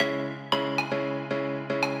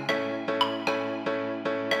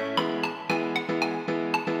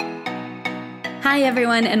Hi,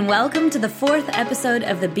 everyone, and welcome to the fourth episode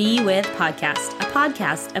of the Be With podcast, a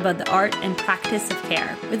podcast about the art and practice of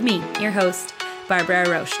care, with me, your host, Barbara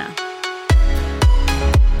Roshna.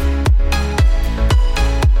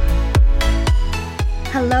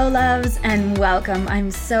 Hello, loves, and welcome. I'm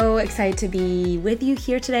so excited to be with you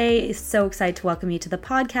here today. So excited to welcome you to the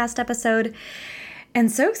podcast episode,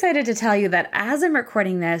 and so excited to tell you that as I'm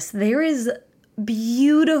recording this, there is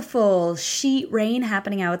beautiful sheet rain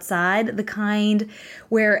happening outside, the kind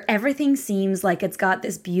where everything seems like it's got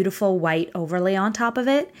this beautiful white overlay on top of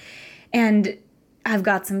it. And I've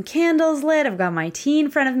got some candles lit, I've got my tea in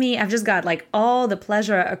front of me, I've just got like all the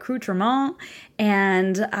pleasure accoutrement,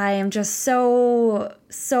 and I am just so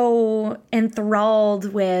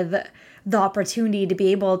enthralled with the opportunity to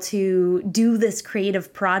be able to do this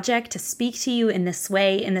creative project, to speak to you in this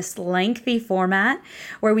way, in this lengthy format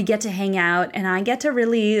where we get to hang out and I get to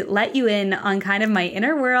really let you in on kind of my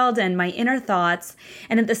inner world and my inner thoughts,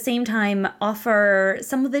 and at the same time offer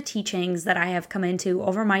some of the teachings that I have come into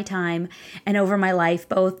over my time and over my life,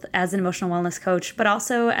 both as an emotional wellness coach, but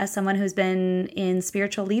also as someone who's been in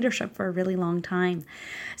spiritual leadership for a really long time.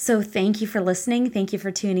 So thank you for listening. Thank you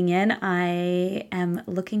for tuning in. I am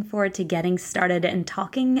looking forward to getting started and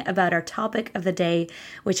talking about our topic of the day,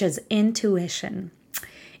 which is intuition.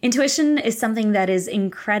 Intuition is something that is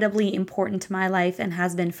incredibly important to my life and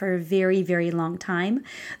has been for a very, very long time,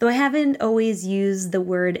 though I haven't always used the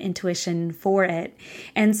word intuition for it.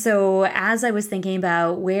 And so as I was thinking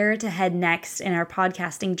about where to head next in our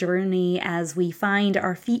podcasting journey as we find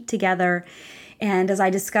our feet together, and as I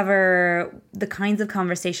discover the kinds of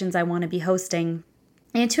conversations I want to be hosting,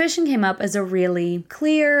 intuition came up as a really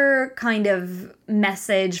clear kind of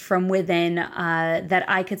message from within that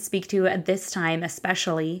I could speak to at this time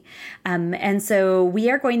especially. And so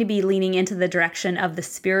we are going to be leaning into the direction of the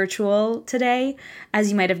spiritual today.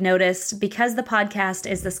 As you might have noticed, because the podcast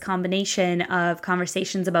is this combination of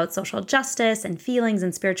conversations about social justice and feelings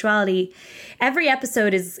and spirituality, every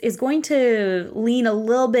episode is going to lean a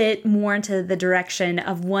little bit more into the direction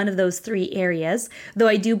of one of those three areas, though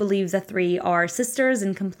I do believe the three are sisters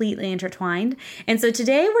and completely intertwined. And so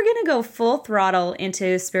today we're going to go full throttle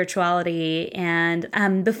into spirituality.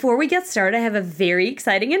 And before we get started, I have a very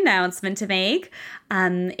exciting announcement to make.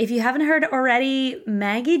 If you haven't heard already,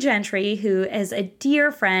 Maggie Gentry, who is a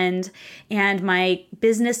dear friend and my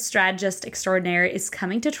business strategist extraordinaire, is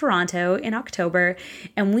coming to Toronto in October,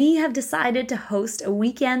 and we have decided to host a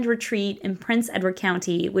weekend retreat in Prince Edward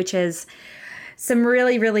County, which is some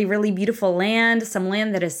really, really, really beautiful land, some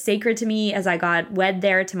land that is sacred to me as I got wed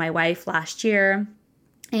there to my wife last year.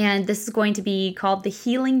 And this is going to be called the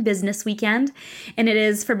Healing Business Weekend. And it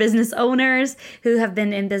is for business owners who have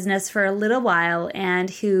been in business for a little while and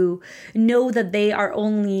who know that they are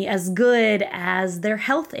only as good as their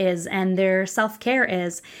health is and their self-care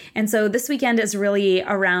is. And so this weekend is really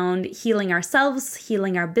around healing ourselves,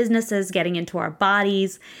 healing our businesses, getting into our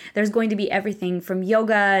bodies. There's going to be everything from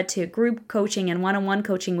yoga to group coaching and one-on-one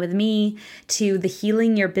coaching with me to the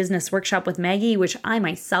Healing Your Business workshop with Maggie, which I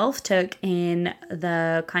myself took in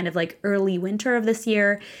the kind of like early winter of this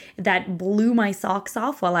year that blew my socks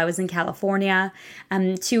off while I was in California,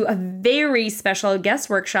 to a very special guest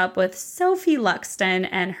workshop with Sophie Luxton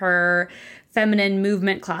and her feminine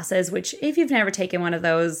movement classes, which if you've never taken one of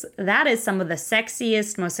those, that is some of the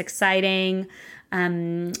sexiest, most exciting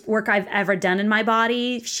work I've ever done in my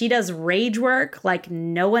body. She does rage work like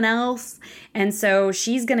no one else. And so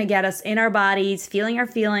she's going to get us in our bodies, feeling our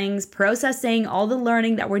feelings, processing all the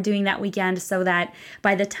learning that we're doing that weekend so that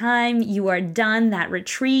by the time you are done that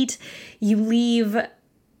retreat, you leave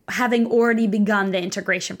having already begun the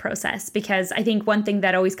integration process. Because I think one thing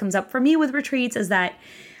that always comes up for me with retreats is that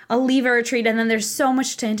I'll leave a retreat and then there's so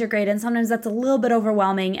much to integrate, and sometimes that's a little bit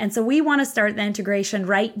overwhelming. And so we want to start the integration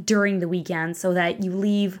right during the weekend so that you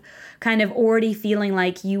leave kind of already feeling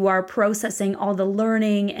like you are processing all the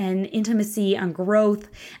learning and intimacy and growth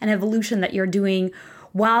and evolution that you're doing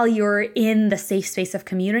while you're in the safe space of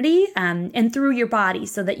community, and through your body,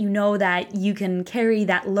 so that you know that you can carry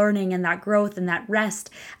that learning and that growth and that rest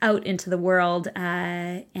out into the world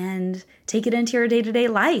and take it into your day-to-day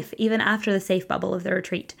life, even after the safe bubble of the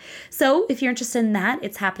retreat. So if you're interested in that,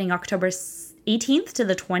 it's happening October 18th to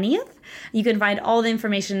the 20th. You can find all the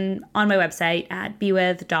information on my website at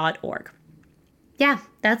bewith.org. Yeah,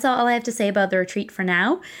 that's all I have to say about the retreat for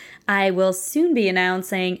now. I will soon be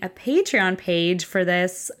announcing a Patreon page for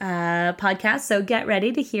this podcast, so get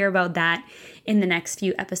ready to hear about that in the next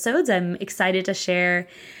few episodes. I'm excited to share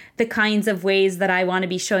the kinds of ways that I want to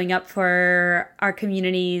be showing up for our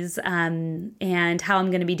communities, and how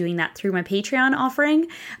I'm going to be doing that through my Patreon offering.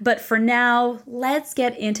 But for now, let's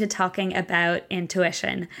get into talking about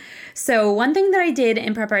intuition. So one thing that I did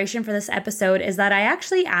in preparation for this episode is that I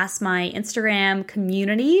actually asked my Instagram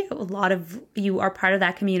community, a lot of you are part of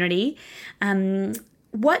that community,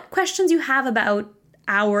 what questions you have about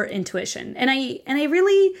our intuition. And I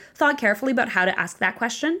really thought carefully about how to ask that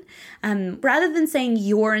question. Rather than saying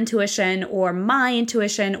your intuition or my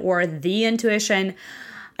intuition or the intuition,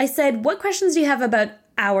 I said, what questions do you have about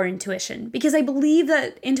our intuition? Because I believe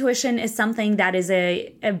that intuition is something that is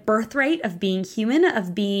a birthright of being human,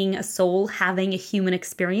 of being a soul, having a human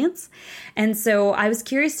experience. And so I was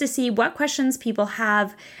curious to see what questions people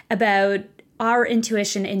have about our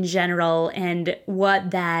intuition in general and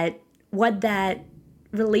what that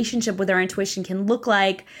relationship with our intuition can look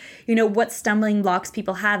like, what stumbling blocks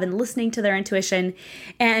people have in listening to their intuition.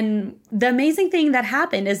 And the amazing thing that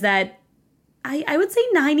happened is that I would say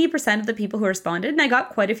 90% of the people who responded, and I got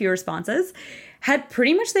quite a few responses, had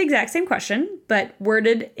pretty much the exact same question, but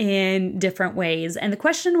worded in different ways. And the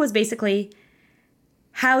question was basically,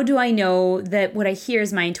 how do I know that what I hear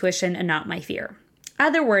is my intuition and not my fear?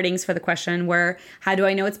 Other wordings for the question were, how do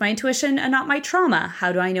I know it's my intuition and not my trauma?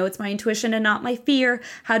 How do I know it's my intuition and not my fear?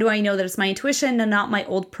 How do I know that it's my intuition and not my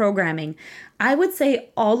old programming? I would say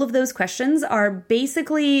all of those questions are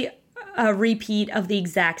basically a repeat of the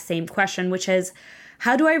exact same question, which is,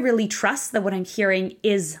 how do I really trust that what I'm hearing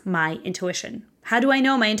is my intuition? How do I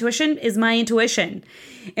know my intuition is my intuition?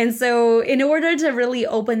 And so in order to really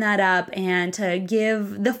open that up and to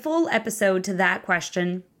give the full episode to that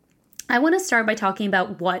question, I want to start by talking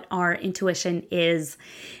about what our intuition is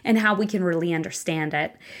and how we can really understand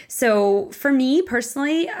it. So for me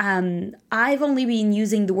personally, I've only been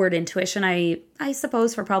using the word intuition, I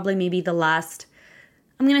suppose, for probably maybe the last,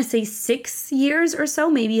 I'm going to say 6 years or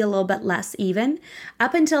so, maybe a little bit less even.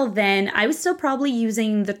 Up until then, I was still probably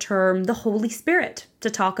using the term the Holy Spirit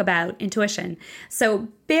to talk about intuition. So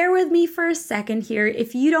bear with me for a second here.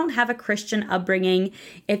 If you don't have a Christian upbringing,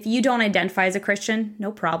 if you don't identify as a Christian,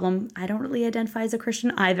 no problem. I don't really identify as a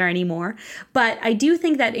Christian either anymore. But I do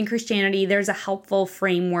think that in Christianity, there's a helpful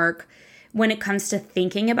framework when it comes to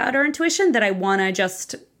thinking about our intuition that I want to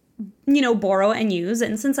just borrow and use.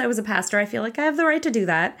 And since I was a pastor, I feel like I have the right to do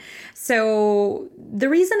that. So the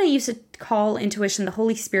reason I used to call intuition the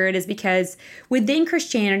Holy Spirit is because within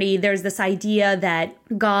Christianity, there's this idea that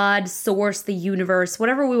God, source, the universe,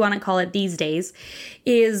 whatever we want to call it these days,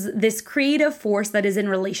 is this creative force that is in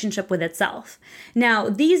relationship with itself. Now,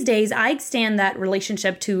 these days, I extend that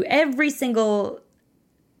relationship to every single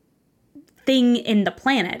thing in the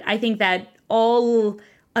planet. I think that all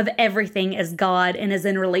of everything is God and is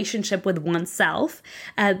in relationship with oneself.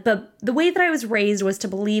 But the way that I was raised was to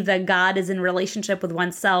believe that God is in relationship with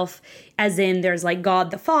oneself, as in there's like God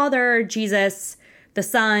the Father, Jesus, the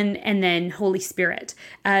Son, and then Holy Spirit.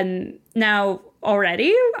 Now,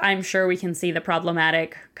 already, I'm sure we can see the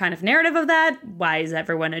problematic kind of narrative of that. Why is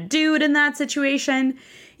everyone a dude in that situation?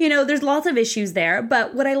 There's lots of issues there.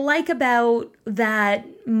 But what I like about that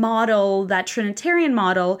model, that Trinitarian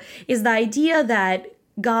model, is the idea that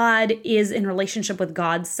God is in relationship with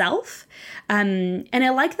God's self. And I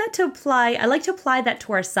like to apply that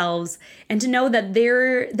to ourselves and to know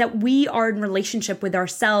that we are in relationship with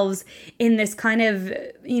ourselves in this kind of,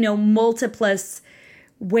 multiplous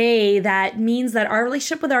way that means that our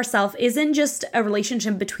relationship with ourselves isn't just a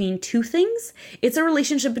relationship between two things. It's a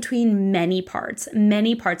relationship between many parts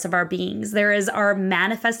of our beings. There is our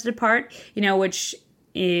manifested part, which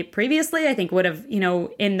previously I think would have,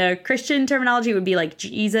 in the Christian terminology, would be like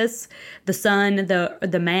Jesus, the Son,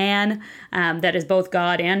 the man, that is both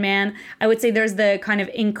God and man. I would say there's the kind of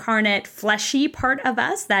incarnate fleshy part of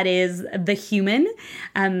us that is the human.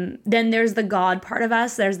 Then there's the God part of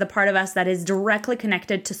us. There's the part of us that is directly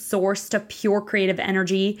connected to source, to pure creative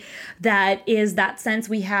energy. That is that sense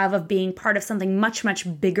we have of being part of something much,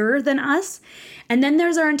 much bigger than us. And then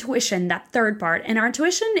there's our intuition, that third part. And our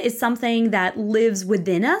intuition is something that lives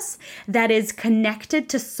within us, that is connected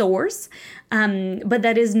to source, but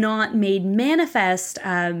that is not made manifest,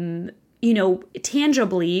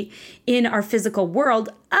 tangibly in our physical world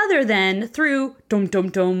other than through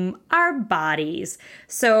our bodies.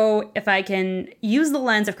 So if I can use the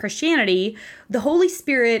lens of Christianity, the Holy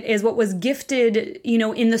Spirit is what was gifted,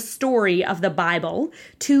 in the story of the Bible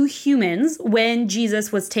to humans when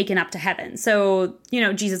Jesus was taken up to heaven. So,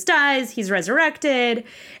 Jesus dies, he's resurrected,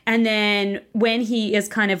 and then when he is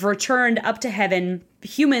kind of returned up to heaven,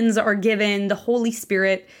 humans are given the Holy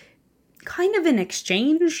Spirit kind of in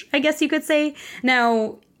exchange, I guess you could say.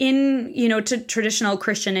 Now, in, to traditional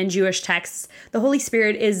Christian and Jewish texts, the Holy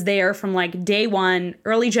Spirit is there from like day one,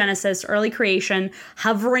 early Genesis, early creation,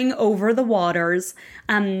 hovering over the waters.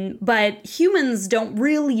 But humans don't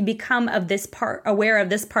really become aware of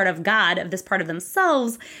this part of God, of this part of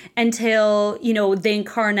themselves, until, the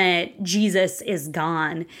incarnate Jesus is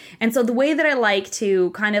gone. And so the way that I like to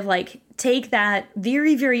kind of like take that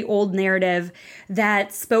very, very old narrative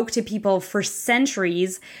that spoke to people for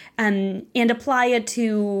centuries and apply it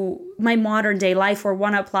to my modern day life, or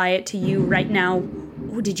want to apply it to you right now.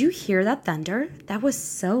 Oh, did you hear that thunder? That was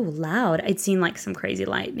so loud. I'd seen like some crazy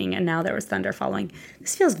lightning, and now there was thunder following.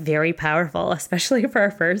 This feels very powerful, especially for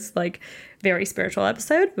our first like very spiritual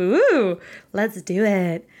episode. Ooh, let's do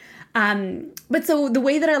it. But so the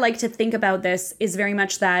way that I like to think about this is very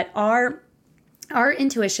much that our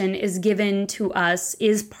intuition is given to us,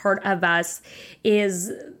 is part of us,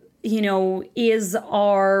 is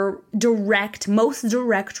our most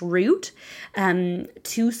direct route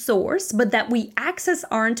to source, but that we access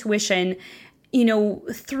our intuition,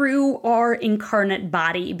 through our incarnate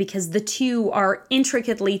body, because the two are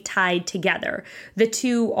intricately tied together. The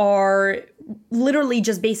two are literally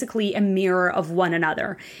just basically a mirror of one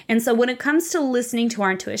another. And so when it comes to listening to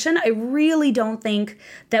our intuition, I really don't think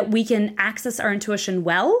that we can access our intuition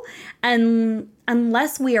well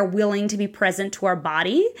unless we are willing to be present to our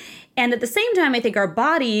body. And at the same time, I think our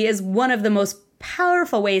body is one of the most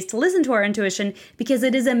powerful ways to listen to our intuition, because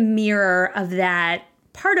it is a mirror of that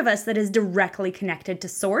part of us that is directly connected to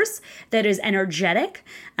source, that is energetic,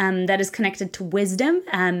 that is connected to wisdom,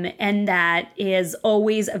 and that is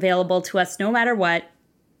always available to us no matter what.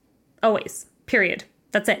 Always. Period.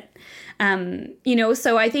 That's it.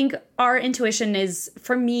 So I think our intuition is,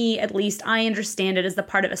 for me at least, I understand it as the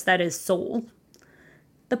part of us that is soul,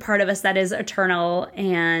 the part of us that is eternal,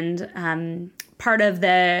 and part of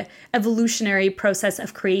the evolutionary process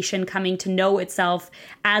of creation coming to know itself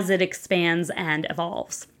as it expands and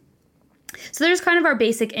evolves. So there's kind of our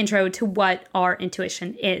basic intro to what our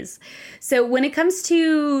intuition is. So when it comes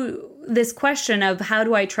to this question of how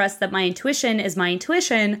do I trust that my intuition is my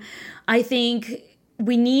intuition, I think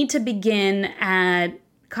we need to begin at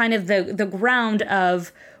kind of the ground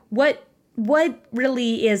of what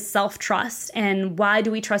really is self-trust, and why do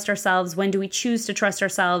we trust ourselves? When do we choose to trust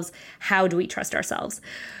ourselves? How do we trust ourselves?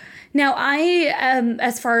 Now,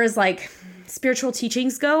 as far as like spiritual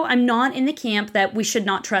teachings go, I'm not in the camp that we should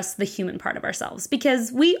not trust the human part of ourselves,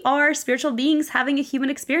 because we are spiritual beings having a human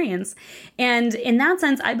experience. And in that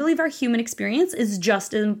sense, I believe our human experience is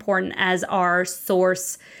just as important as our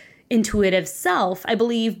source intuitive self. I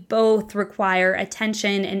believe both require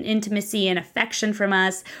attention and intimacy and affection from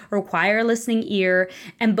us, require a listening ear,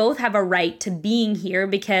 and both have a right to being here,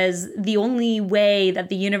 because the only way that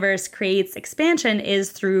the universe creates expansion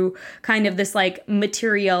is through kind of this like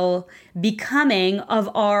material becoming of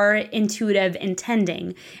our intuitive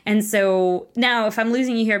intending. And so now if I'm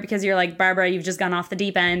losing you here because you're like, Barbara, you've just gone off the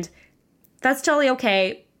deep end, that's totally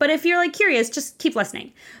okay. But if you're like curious, just keep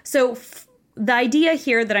listening. So the idea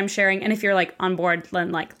here that I'm sharing, and if you're like on board,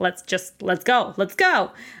 then like, let's go.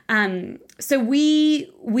 So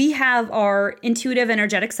we have our intuitive,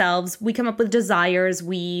 energetic selves. We come up with desires.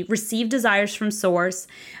 We receive desires from source.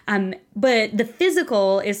 But the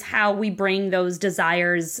physical is how we bring those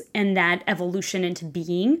desires and that evolution into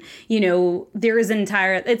being. There is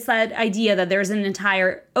it's that idea that there's an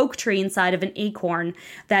entire oak tree inside of an acorn,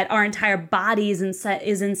 that our entire body is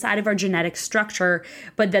inside of our genetic structure,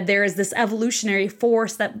 but that there is this evolutionary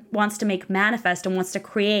force that wants to make manifest and wants to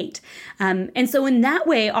create. And so in that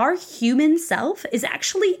way, our human self is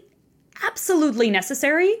actually absolutely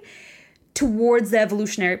necessary towards the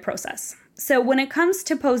evolutionary process. So when it comes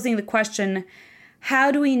to posing the question, how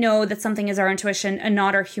do we know that something is our intuition and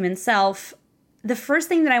not our human self? The first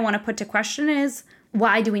thing that I want to put to question is,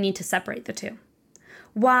 why do we need to separate the two?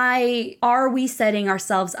 Why are we setting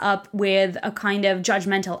ourselves up with a kind of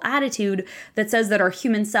judgmental attitude that says that our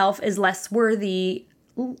human self is less worthy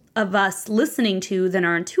of us listening to than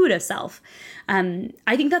our intuitive self?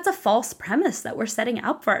 I think that's a false premise that we're setting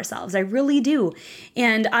up for ourselves. I really do.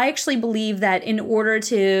 And I actually believe that in order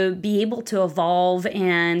to be able to evolve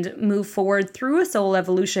and move forward through a soul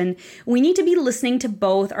evolution, we need to be listening to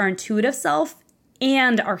both our intuitive self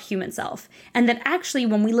and our human self. And that actually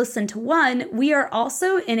when we listen to one, we are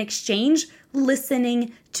also in exchange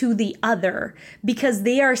listening to the other, because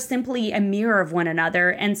they are simply a mirror of one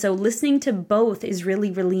another. And so listening to both is really,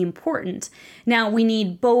 really important. Now, we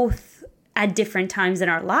need both at different times in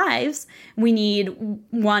our lives. We need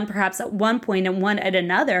one perhaps at one point and one at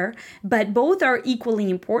another, but both are equally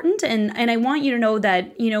important. And I want you to know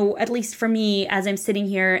that, at least for me, as I'm sitting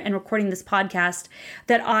here and recording this podcast,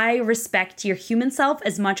 that I respect your human self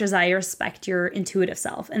as much as I respect your intuitive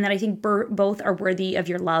self, and that I think both are worthy of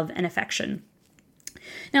your love and affection.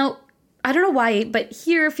 Now, I don't know why, but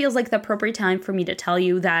here feels like the appropriate time for me to tell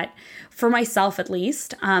you that for myself, at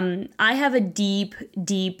least, I have a deep,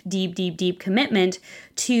 deep, deep, deep, deep commitment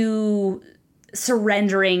to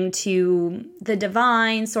surrendering to the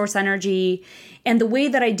divine source energy. And the way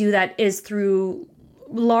that I do that is through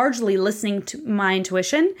largely listening to my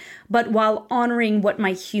intuition, but while honoring what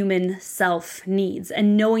my human self needs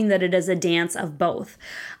and knowing that it is a dance of both.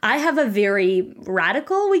 I have a very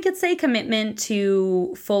radical, we could say, commitment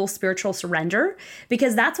to full spiritual surrender,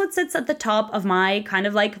 because that's what sits at the top of my kind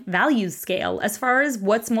of like values scale as far as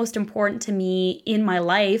what's most important to me in my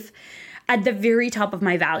life. At the very top of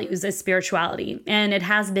my values is spirituality. And it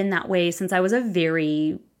has been that way since I was a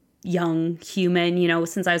very young human,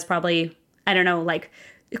 since I was probably, I don't know, like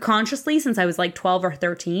consciously since I was like 12 or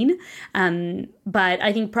 13. But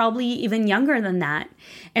I think probably even younger than that.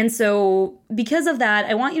 And so because of that,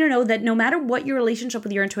 I want you to know that no matter what your relationship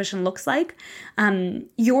with your intuition looks like,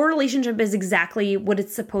 your relationship is exactly what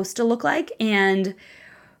it's supposed to look like. And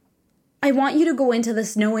I want you to go into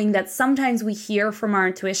this knowing that sometimes we hear from our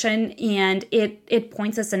intuition and it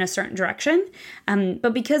points us in a certain direction.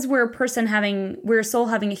 But because we're a soul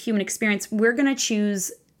having a human experience, we're going to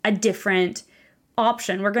choose a different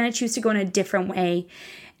option. We're going to choose to go in a different way.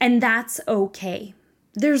 And that's okay.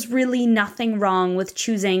 There's really nothing wrong with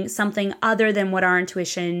choosing something other than what our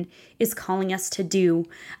intuition is calling us to do.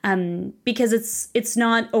 Because it's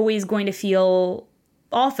not always going to feel,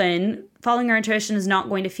 often following our intuition is not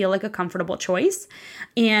going to feel like a comfortable choice.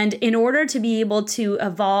 And in order to be able to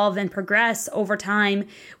evolve and progress over time,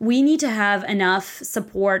 we need to have enough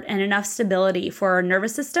support and enough stability for our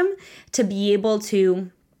nervous system to be able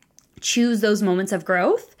to choose those moments of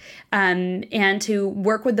growth, and to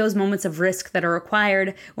work with those moments of risk that are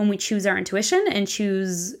required when we choose our intuition and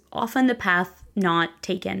choose often the path not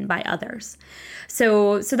taken by others.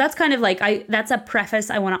 So that's kind of like, that's a preface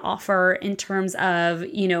I want to offer in terms of,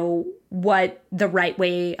 what the right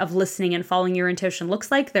way of listening and following your intuition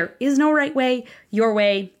looks like. There is no right way. Your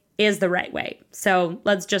way is the right way. So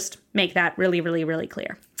let's just make that really, really, really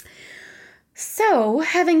clear. So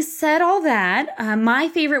having said all that, my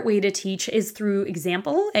favorite way to teach is through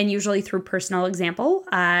example, and usually through personal example.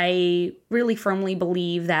 I really firmly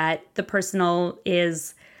believe that the personal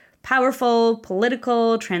is powerful,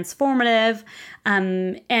 political, transformative,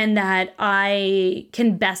 and that I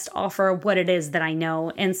can best offer what it is that I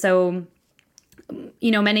know. And so,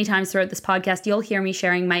 many times throughout this podcast, you'll hear me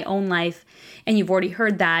sharing my own life, and you've already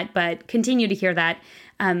heard that, but continue to hear that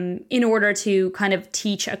in order to kind of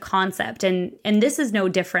teach a concept. And this is no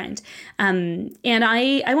different. And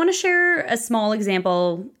I want to share a small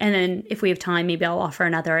example, and then if we have time, maybe I'll offer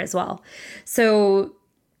another as well. So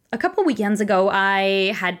a couple weekends ago,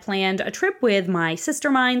 I had planned a trip with my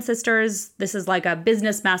Sistermind sisters. This is like a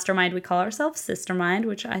business mastermind. We call ourselves Sistermind,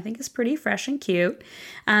 which I think is pretty fresh and cute.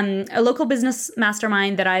 A local business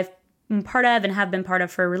mastermind that I've been part of and have been part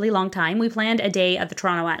of for a really long time. We planned a day at the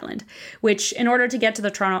Toronto Island, which in order to get to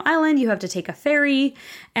the Toronto Island, you have to take a ferry.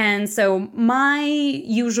 And so my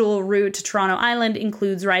usual route to Toronto Island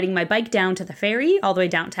includes riding my bike down to the ferry all the way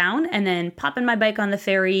downtown, and then popping my bike on the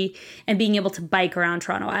ferry and being able to bike around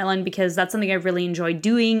Toronto Island, because that's something I really enjoy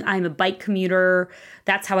doing. I'm a bike commuter.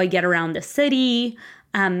 That's how I get around the city.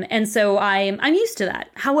 And so I'm used to that.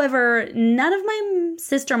 However, none of my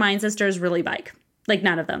Sistermind sisters really bike. Like,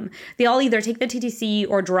 none of them. They all either take the TTC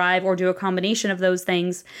or drive or do a combination of those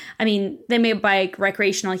things. I mean, they may bike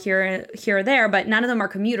recreational here or there, but none of them are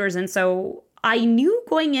commuters. And so I knew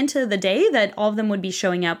going into the day that all of them would be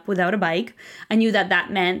showing up without a bike. I knew that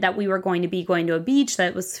that meant that we were going to be going to a beach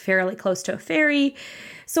that was fairly close to a ferry.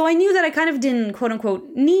 So I knew that I kind of didn't, quote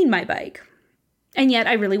unquote, need my bike. And yet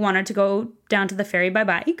I really wanted to go down to the ferry by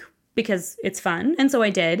bike because it's fun. And so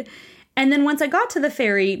I did. And then once I got to the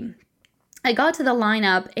ferry, I got to the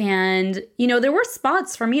lineup, and, there were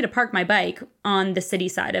spots for me to park my bike on the city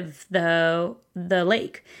side of the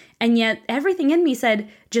lake. And yet everything in me said,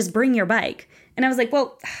 just bring your bike. And I was like,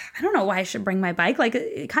 well, I don't know why I should bring my bike. Like,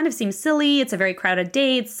 it kind of seems silly. It's a very crowded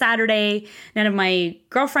day. It's Saturday. None of my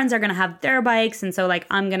girlfriends are going to have their bikes. And so, like,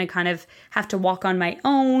 I'm going to kind of have to walk on my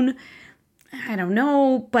own. I don't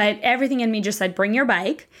know. But everything in me just said, bring your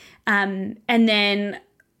bike. And then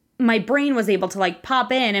my brain was able to like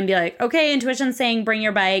pop in and be like, okay, intuition's saying bring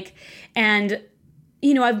your bike. And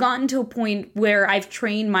I've gotten to a point where I've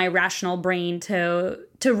trained my rational brain to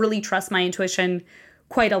really trust my intuition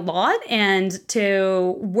quite a lot and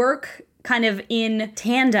to work kind of in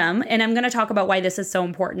tandem. And I'm going to talk about why this is so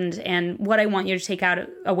important and what I want you to take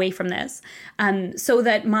away from this, so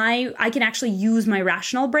that I can actually use my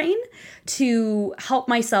rational brain to help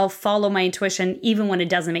myself follow my intuition, even when it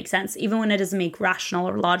doesn't make sense, even when it doesn't make rational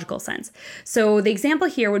or logical sense. So the example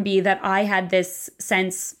here would be that I had this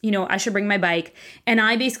sense, I should bring my bike. And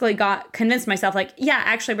I basically got convinced myself, like, yeah,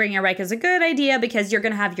 actually bringing your bike is a good idea because you're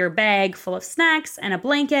going to have your bag full of snacks and a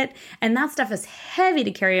blanket. And that stuff is heavy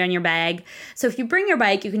to carry on your bag. So if you bring your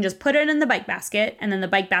bike, you can just put it in the bike basket, and then the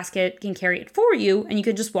bike basket can carry it for you, and you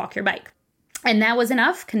can just walk your bike. And that was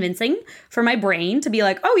enough convincing for my brain to be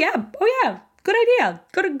like, oh yeah, good idea,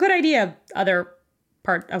 good idea, other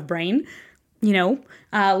part of brain,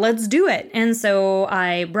 let's do it. And so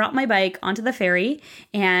I brought my bike onto the ferry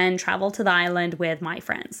and traveled to the island with my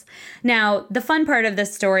friends. Now, the fun part of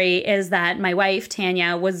this story is that my wife,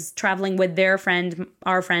 Tanya, was traveling with our friend,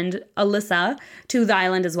 Alyssa, to the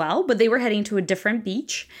island as well, but they were heading to a different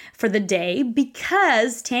beach for the day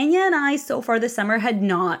because Tanya and I so far this summer had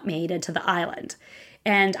not made it to the island.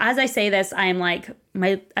 And as I say this, I'm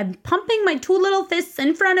pumping my two little fists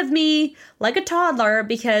in front of me like a toddler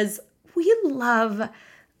because we love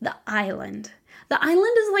the island. The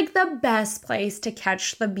island is like the best place to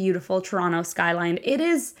catch the beautiful Toronto skyline.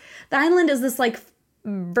 The island is this like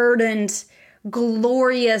verdant,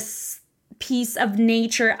 glorious piece of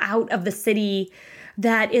nature out of the city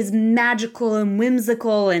that is magical and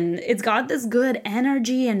whimsical, and it's got this good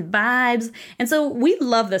energy and vibes. And so we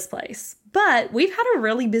love this place. But we've had a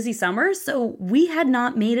really busy summer, so we had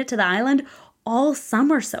not made it to the island all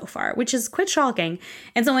summer so far, which is quite shocking.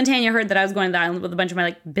 And so when Tanya heard that I was going to the island with a bunch of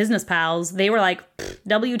my business pals, they were like,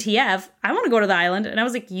 WTF, I want to go to the island. And I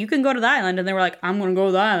was like, you can go to the island. And they were like, I'm going to go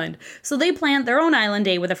to the island. So they planned their own island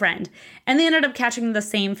day with a friend. And they ended up catching the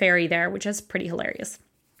same ferry there, which is pretty hilarious.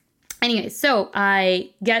 Anyway, so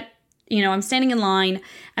I get, I'm standing in line.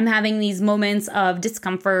 I'm having these moments of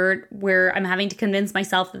discomfort where I'm having to convince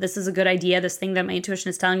myself that this is a good idea, this thing that my intuition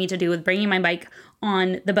is telling me to do with bringing my bike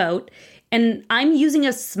on the boat. And I'm using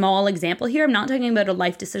a small example here. I'm not talking about a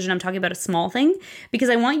life decision. I'm talking about a small thing because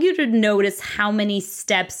I want you to notice how many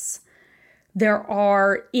steps there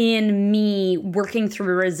are in me working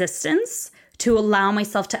through resistance to allow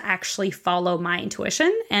myself to actually follow my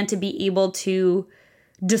intuition and to be able to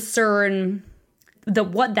discern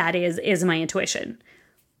what that is my intuition.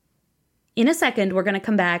 In a second, we're going to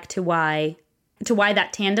come back to why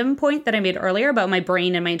that tandem point that I made earlier about my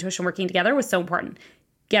brain and my intuition working together was so important.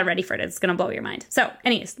 Get ready for it. It's going to blow your mind. So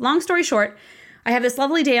anyways, long story short, I have this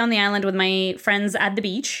lovely day on the island with my friends at the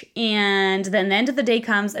beach. And then the end of the day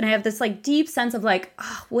comes and I have this deep sense of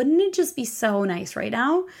wouldn't it just be so nice right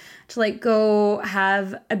now to go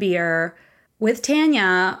have a beer with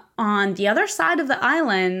Tanya on the other side of the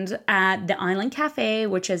island at the Island Cafe,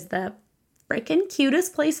 which is the freaking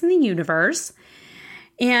cutest place in the universe.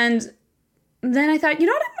 And then I thought, you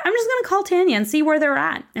know what? I'm just going to call Tanya and see where they're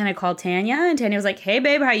at. And I called Tanya and Tanya was like, hey,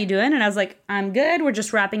 babe, how you doing? And I was like, I'm good. We're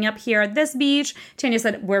just wrapping up here at this beach. Tanya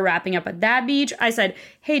said, we're wrapping up at that beach. I said,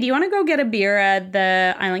 hey, do you want to go get a beer at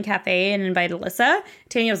the Island Cafe and invite Alyssa?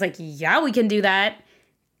 Tanya was like, yeah, we can do that.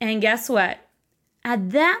 And guess what?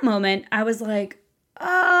 At that moment, I was like,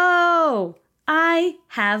 oh, I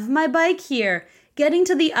have my bike here. Getting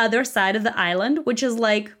to the other side of the island, which is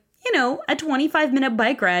a 25-minute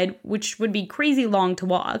bike ride, which would be crazy long to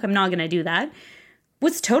walk. I'm not going to do that.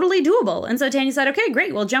 Was totally doable. And so Tanya said, okay,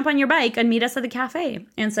 great. We'll jump on your bike and meet us at the cafe.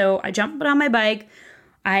 And so I jumped on my bike.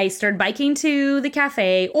 I started biking to the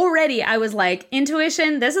cafe. Already, I was like,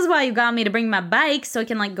 intuition, this is why you got me to bring my bike so I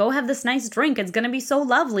can go have this nice drink. It's going to be so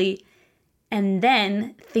lovely. And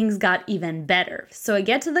then things got even better. So I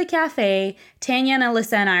get to the cafe, Tanya and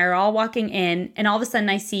Alyssa and I are all walking in, and all of a sudden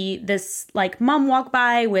I see this mom walk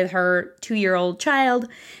by with her 2-year-old child,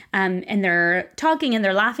 and they're talking and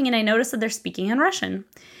they're laughing, and I notice that they're speaking in Russian.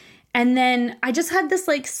 And then I just had this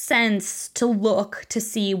sense to look to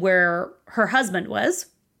see where her husband was,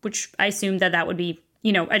 which I assumed that would be,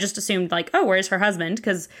 I just assumed oh, where's her husband?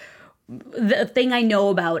 Because the thing I know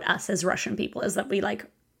about us as Russian people is that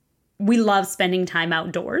we love spending time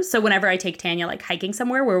outdoors. So whenever I take Tanya hiking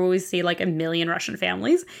somewhere where we see a million Russian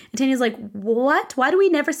families, and Tanya's like, what? Why do we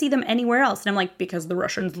never see them anywhere else? And I'm like, because the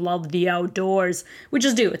Russians love the outdoors. We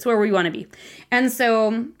just do. It's where we want to be. And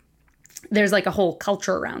so there's a whole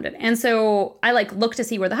culture around it. And so I look to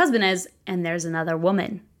see where the husband is, and there's another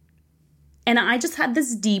woman. And I just had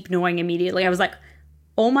this deep knowing immediately. I was like,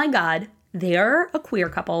 oh my God, they're a queer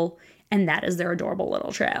couple, and that is their adorable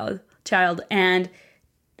little child. And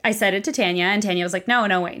I said it to Tanya, and Tanya was like, no,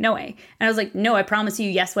 no way, no way. And I was like, no, I promise you,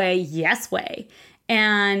 yes way, yes way.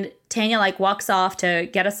 And Tanya like walks off to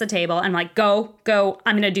get us the table, and I'm like, go,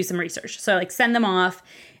 I'm going to do some research. So I like send them off.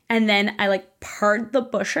 And then I like part the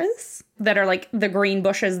bushes that are like the green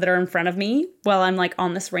bushes that are in front of me while I'm like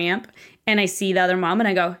on this ramp. And I see the other mom and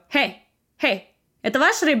I go, hey, это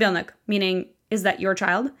ваш ребенок? Meaning, is that your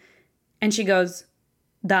child? And she goes,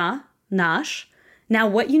 да, наш. Now,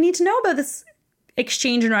 what you need to know about this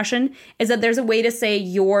exchange in Russian is that there's a way to say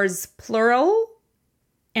yours plural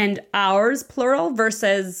and ours plural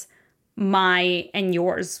versus my and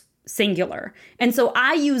yours singular. And so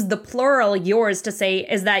I use the plural yours to say,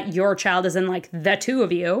 is that your child, as in like the two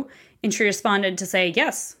of you? And she responded to say,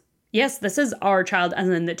 yes, this is our child, as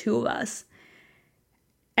in the two of us.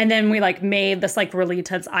 And then we like made this like really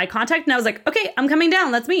intense eye contact. And I was like, okay, I'm coming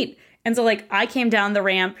down. Let's meet. And so like I came down the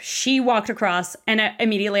ramp, she walked across, and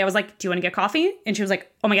immediately I was like, do you want to get coffee? And she was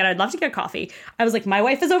like, oh my God, I'd love to get coffee. I was like, my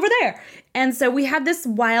wife is over there. And so we had this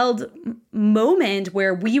wild moment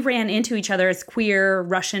where we ran into each other as queer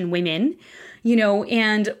Russian women, you know,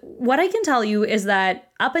 and what I can tell you is that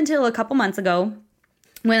up until a couple months ago,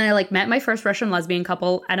 when I like met my first Russian lesbian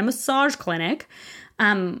couple at a massage clinic,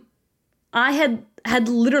 I had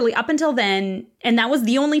literally up until then, and that was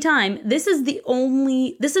the only time, this is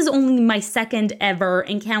only my second ever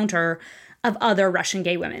encounter of other Russian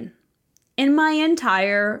gay women in my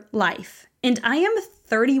entire life. And I am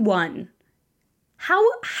 31.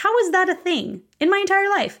 How is that a thing in my entire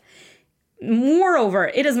life? Moreover,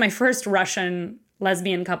 it is my first Russian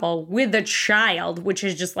lesbian couple with a child, which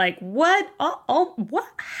is just like, what? What?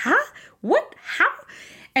 Huh? What? How?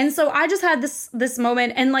 And so I just had this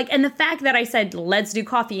moment, and the fact that I said, let's do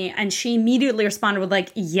coffee, and she immediately responded with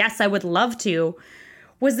like, yes, I would love to,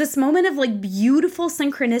 was this moment of like beautiful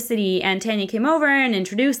synchronicity. And Tanya came over and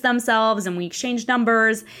introduced themselves, and we exchanged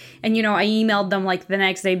numbers. And, you know, I emailed them like the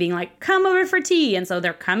next day being like, come over for tea. And so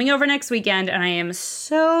they're coming over next weekend. And I am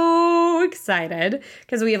so excited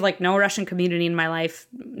because we have like no Russian community in my life,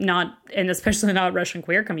 and especially not Russian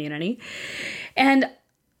queer community. And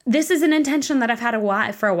this is an intention that I've had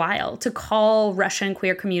for a while, to call Russian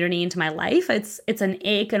queer community into my life. It's an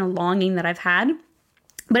ache and a longing that I've had,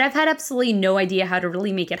 but I've had absolutely no idea how to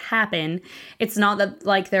really make it happen. It's not that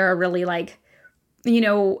like there are really like, you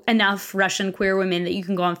know, enough Russian queer women that you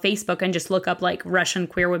can go on Facebook and just look up like Russian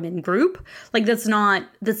queer women group. Like that's not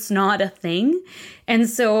a thing. And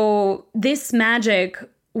so this magic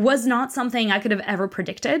was not something I could have ever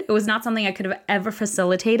predicted. It was not something I could have ever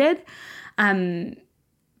facilitated.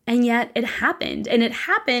 And yet it happened. And it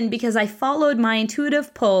happened because I followed my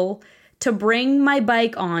intuitive pull to bring my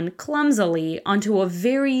bike on clumsily onto a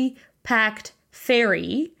very packed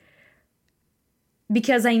ferry,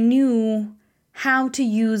 because I knew how to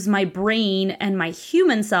use my brain and my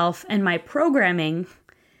human self and my programming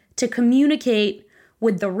to communicate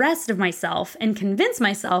with the rest of myself and convince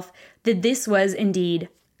myself that this was indeed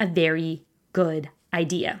a very good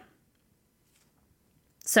idea.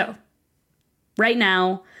 So, right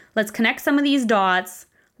now, let's connect some of these dots,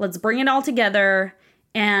 let's bring it all together,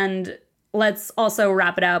 and let's also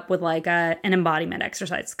wrap it up with like an embodiment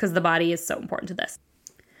exercise, because the body is so important to this.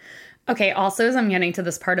 Okay, also, as I'm getting to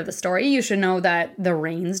this part of the story, you should know that the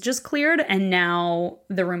rains just cleared, and now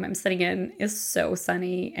the room I'm sitting in is so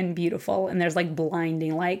sunny and beautiful, and there's like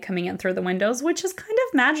blinding light coming in through the windows, which is kind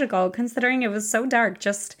of magical considering it was so dark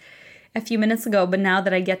just a few minutes ago. But now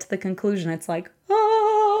that I get to the conclusion, it's like,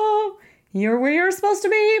 oh, you're where you're supposed to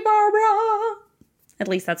be, Barbara. At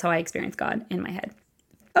least that's how I experience God in my head.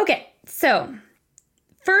 Okay, so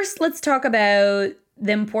first let's talk about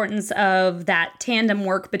the importance of that tandem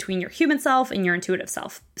work between your human self and your intuitive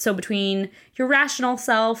self. So between your rational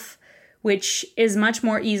self, which is much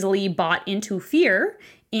more easily bought into fear,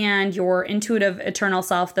 and your intuitive eternal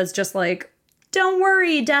self that's just like, don't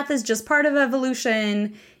worry, death is just part of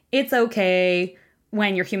evolution. It's okay.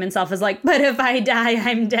 When your human self is like, but if I die,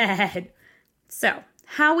 I'm dead. So,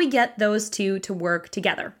 how we get those two to work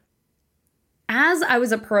together. As I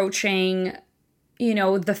was approaching, you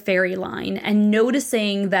know, the ferry line and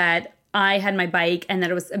noticing that I had my bike and that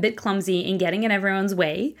it was a bit clumsy in getting in everyone's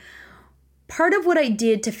way, part of what I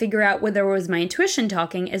did to figure out whether it was my intuition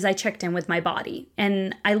talking is I checked in with my body.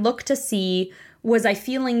 And I looked to see, was I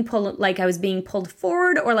feeling like I was being pulled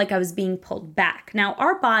forward or like I was being pulled back? Now,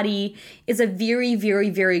 our body is a very, very,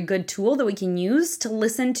 very good tool that we can use to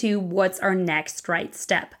listen to what's our next right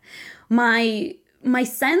step. My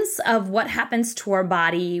sense of what happens to our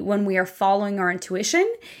body when we are following our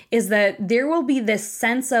intuition is that there will be this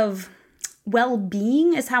sense of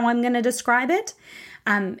well-being is how I'm going to describe it.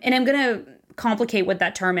 And I'm going to complicate what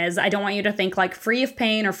that term is. I don't want you to think like free of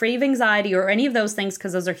pain or free of anxiety or any of those things,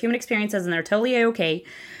 because those are human experiences and they're totally okay.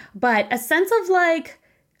 But a sense of like,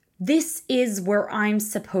 this is where I'm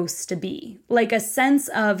supposed to be. Like a sense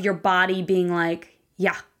of your body being like,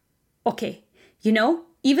 yeah, okay. You know,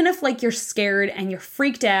 even if like you're scared and you're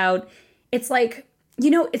freaked out, it's like, you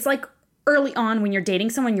know, it's like early on when you're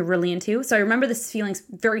dating someone you're really into. So I remember this feeling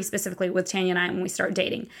very specifically with Tanya and I when we started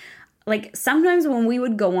dating. Like sometimes when we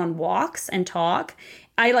would go on walks and talk,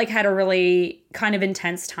 I like had a really kind of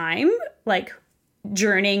intense time, like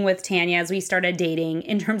journeying with Tanya as we started dating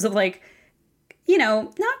in terms of like, you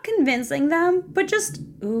know, not convincing them, but just,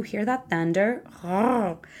 ooh, hear that thunder?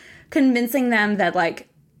 Oh, convincing them that like,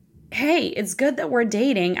 hey, it's good that we're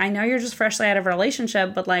dating. I know you're just freshly out of a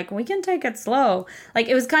relationship, but like we can take it slow. Like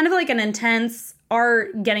it was kind of like an intense,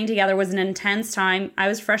 our getting together was an intense time. I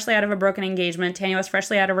was freshly out of a broken engagement. Tanya was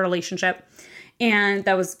freshly out of a relationship. And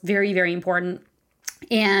that was very, very important.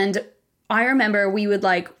 And I remember we would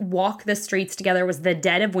like walk the streets together. It was the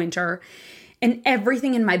dead of winter. And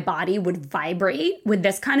everything in my body would vibrate with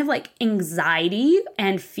this kind of like anxiety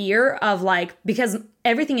and fear of like, because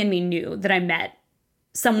everything in me knew that I met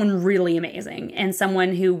someone really amazing and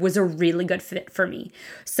someone who was a really good fit for me.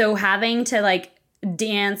 So having to like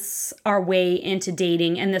dance our way into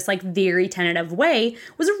dating in this like very tentative way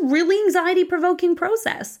was a really anxiety provoking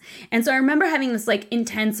process. And so I remember having this like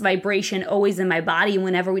intense vibration always in my body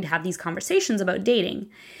whenever we'd have these conversations about dating.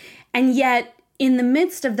 And yet in the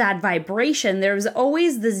midst of that vibration, there was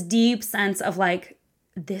always this deep sense of like,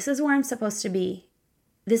 this is where I'm supposed to be.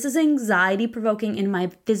 This is anxiety provoking in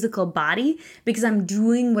my physical body because I'm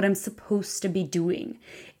doing what I'm supposed to be doing.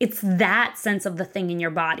 It's that sense of the thing in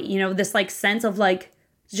your body, you know, this like sense of like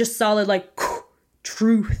just solid like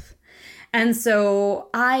truth. And so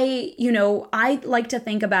I like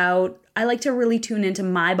to really tune into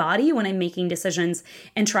my body when I'm making decisions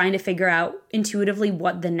and trying to figure out intuitively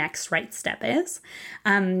what the next right step is.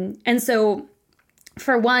 And so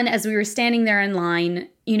for one, as we were standing there in line,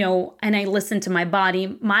 you know, and I listened to my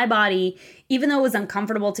body, even though it was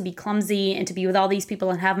uncomfortable to be clumsy and to be with all these people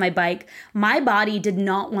and have my bike, my body did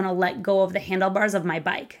not want to let go of the handlebars of my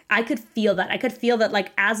bike. I could feel that. I could feel that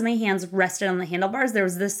like as my hands rested on the handlebars, there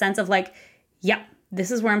was this sense of like, yep,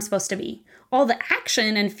 this is where I'm supposed to be. All the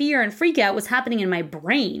action and fear and freak out was happening in my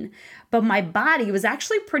brain, but my body was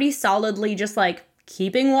actually pretty solidly just like,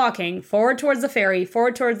 keeping walking forward towards the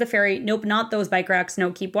ferry. Nope, not those bike racks. No,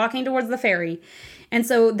 keep walking towards the ferry. And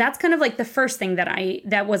so that's kind of like the first thing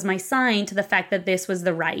that was my sign to the fact that this was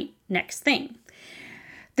the right next thing.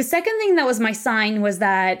 The second thing that was my sign was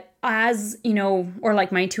that as, you know, or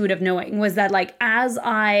like my intuitive knowing was that like as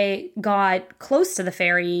I got close to the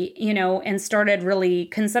ferry, you know, and started really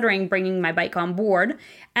considering bringing my bike on board,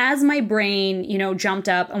 as my brain, you know, jumped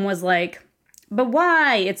up and was like, but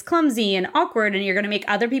why? It's clumsy and awkward and you're going to make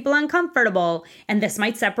other people uncomfortable and this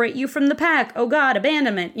might separate you from the pack. Oh God,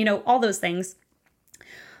 abandonment, you know, all those things.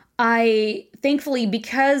 I thankfully,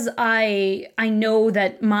 because I know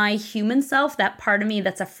that my human self, that part of me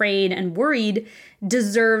that's afraid and worried,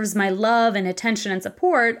 deserves my love and attention and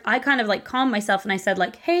support, I kind of like calmed myself and I said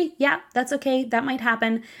like, hey, yeah, that's okay. That might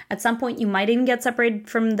happen. At some point, you might even get separated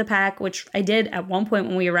from the pack, which I did at one point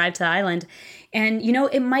when we arrived to the island. And, you know,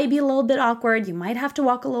 it might be a little bit awkward. You might have to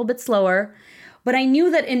walk a little bit slower. But I knew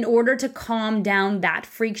that in order to calm down that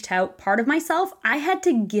freaked out part of myself, I had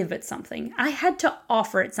to give it something. I had to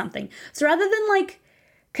offer it something. So rather than like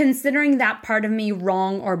considering that part of me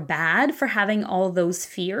wrong or bad for having all those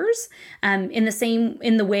fears, in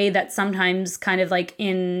the way that sometimes kind of like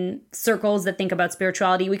in circles that think about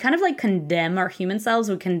spirituality, we kind of like condemn our human selves,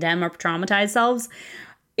 we condemn our traumatized selves.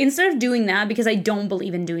 Instead of doing that, because I don't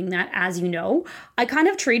believe in doing that, as you know, I kind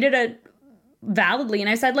of treated it validly. And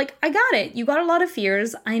I said, like, I got it. You got a lot of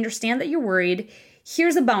fears. I understand that you're worried.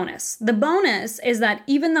 Here's a bonus. The bonus is that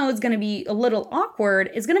even though it's going to be a little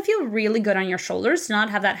awkward, it's going to feel really good on your shoulders to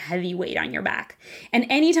not have that heavy weight on your back. And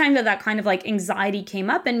anytime that kind of like anxiety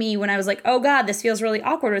came up in me when I was like, oh God, this feels really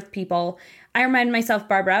awkward with people, I reminded myself,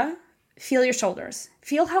 Barbara, feel your shoulders.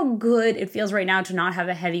 Feel how good it feels right now to not have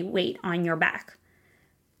a heavy weight on your back.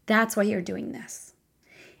 That's why you're doing this.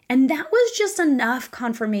 And that was just enough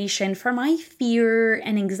confirmation for my fear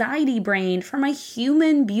and anxiety brain, for my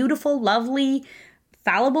human, beautiful, lovely,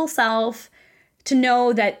 fallible self to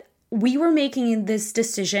know that we were making this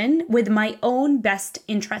decision with my own best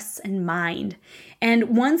interests in mind.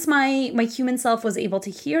 And once my human self was able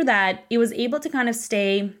to hear that, it was able to kind of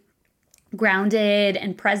stay grounded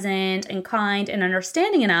and present and kind and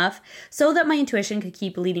understanding enough so that my intuition could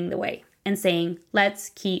keep leading the way and saying, let's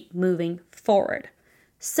keep moving forward.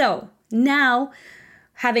 So now,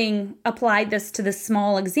 having applied this to this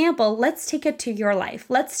small example, let's take it to your life.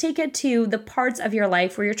 Let's take it to the parts of your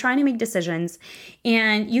life where you're trying to make decisions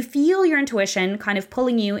and you feel your intuition kind of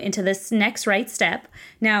pulling you into this next right step.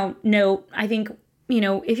 Now, no, I think,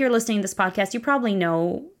 if you're listening to this podcast, you probably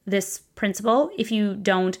know this principle. If you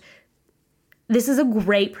don't, this is a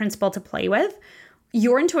great principle to play with.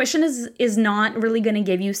 Your intuition is not really going to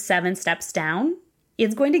give you 7 steps down.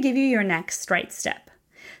 It's going to give you your next right step.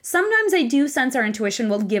 Sometimes I do sense our intuition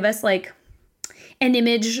will give us like an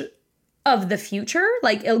image of the future.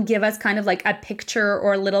 Like it'll give us kind of like a picture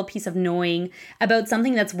or a little piece of knowing about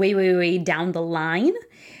something that's way, way, way down the line.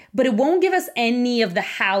 But it won't give us any of the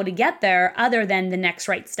how to get there other than the next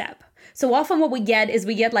right step. So often what we get is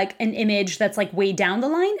we get like an image that's like way down the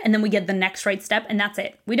line, and then we get the next right step, and that's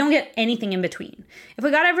it. We don't get anything in between. If we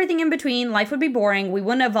got everything in between, life would be boring. We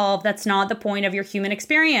wouldn't evolve. That's not the point of your human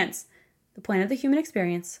experience. The point of the human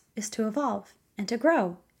experience is to evolve and to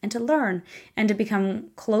grow and to learn and to become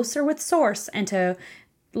closer with Source and to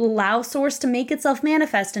allow Source to make itself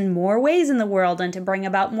manifest in more ways in the world and to bring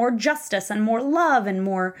about more justice and more love and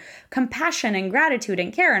more compassion and gratitude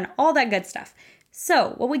and care and all that good stuff.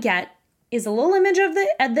 So what we get is a little image of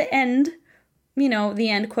at the end, the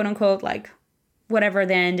end, quote unquote, like whatever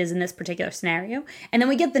the end is in this particular scenario. And then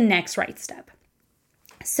we get the next right step.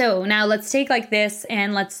 So now let's take like this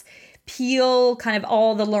and let's peel kind of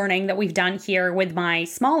all the learning that we've done here with my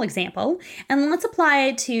small example, and let's apply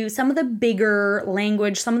it to some of the bigger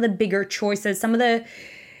language, some of the bigger choices, some of the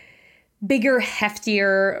bigger,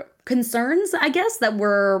 heftier concerns, I guess, that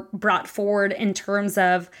were brought forward in terms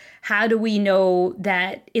of how do we know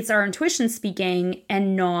that it's our intuition speaking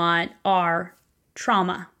and not our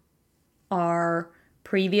trauma, our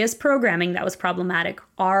previous programming that was problematic,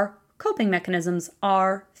 our coping mechanisms,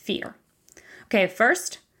 our fear. Okay,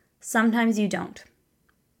 first, sometimes you don't.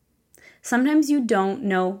 Sometimes you don't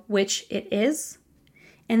know which it is,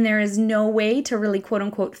 and there is no way to really, quote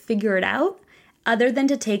unquote, figure it out other than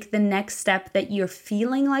to take the next step that you're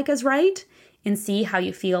feeling like is right and see how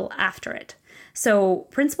you feel after it. So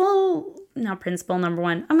principle number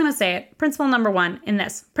one, I'm going to say it. Principle number one in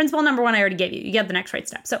this. Principle number one I already gave you. You get the next right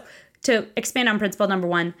step. So to expand on principle number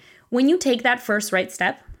one, when you take that first right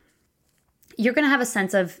step, you're going to have a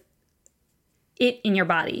sense of it in your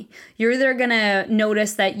body. You're either going to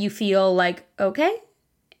notice that you feel like, okay,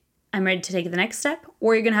 I'm ready to take the next step,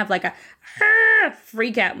 or you're going to have like a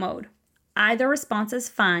freak out mode. Either response is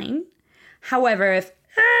fine. However, if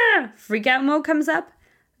freak out mode comes up,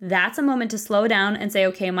 that's a moment to slow down and say,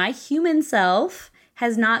 okay, my human self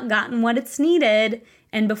has not gotten what it's needed.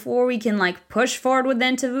 And before we can like push forward with the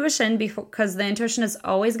intuition, because the intuition is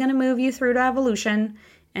always going to move you through to evolution,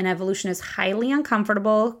 and evolution is highly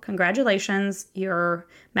uncomfortable. Congratulations, you're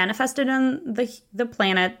manifested on the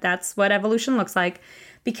planet. That's what evolution looks like.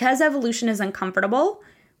 Because evolution is uncomfortable,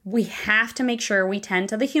 we have to make sure we tend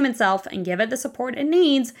to the human self and give it the support it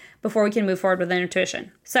needs before we can move forward with the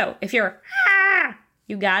intuition. So if you're,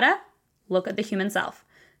 you gotta look at the human self.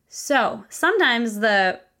 So sometimes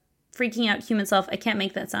the freaking out human self, I can't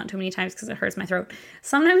make that sound too many times because it hurts my throat.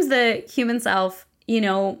 Sometimes the human self,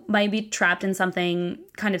 might be trapped in something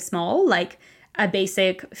kind of small, like a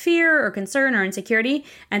basic fear or concern or insecurity.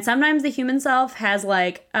 And sometimes the human self has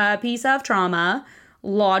like a piece of trauma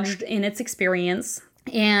lodged in its experience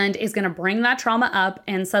and is going to bring that trauma up.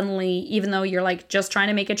 And suddenly, even though you're like just trying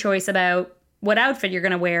to make a choice about what outfit you're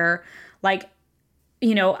going to wear, like,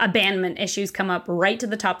 abandonment issues come up right to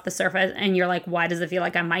the top of the surface. And you're like, why does it feel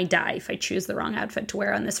like I might die if I choose the wrong outfit to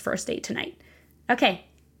wear on this first date tonight? Okay,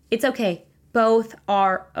 it's okay. Both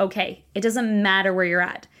are okay. It doesn't matter where you're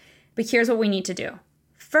at. But here's what we need to do.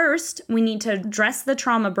 First, we need to address the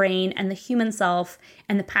trauma brain and the human self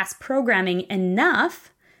and the past programming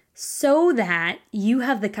enough so that you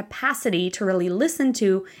have the capacity to really listen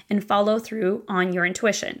to and follow through on your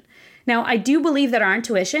intuition. Now, I do believe that our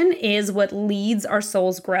intuition is what leads our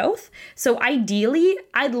soul's growth. So ideally,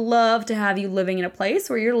 I'd love to have you living in a place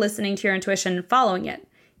where you're listening to your intuition and following it.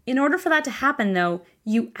 In order for that to happen, though,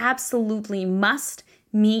 you absolutely must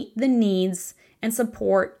meet the needs and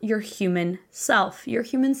support your human self. Your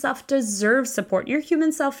human self deserves support. Your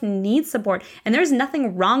human self needs support. And there's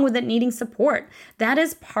nothing wrong with it needing support. That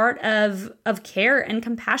is part of care and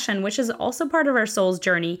compassion, which is also part of our soul's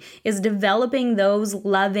journey, is developing those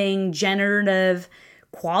loving, generative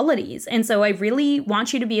qualities. And so I really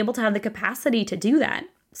want you to be able to have the capacity to do that.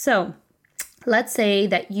 So let's say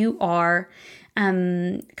that you are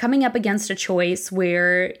coming up against a choice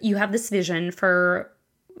where you have this vision for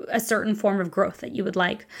a certain form of growth that you would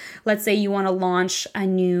like. Let's say you want to launch a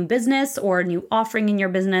new business or a new offering in your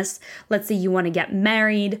business. Let's say you want to get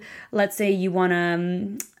married. Let's say you want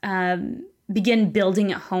to begin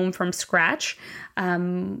building a home from scratch.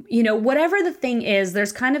 Whatever the thing is,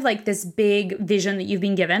 there's kind of like this big vision that you've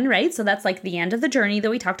been given, right? So that's like the end of the journey that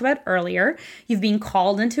we talked about earlier. You've been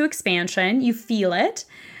called into expansion. You feel it.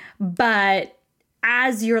 But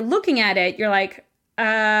as you're looking at it, you're like,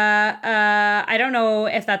 I don't know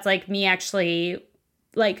if that's like me actually,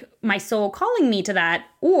 like my soul calling me to that,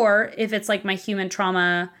 or if it's like my human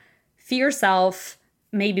trauma, fear self,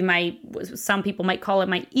 maybe some people might call it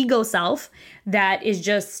my ego self, that is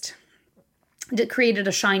just created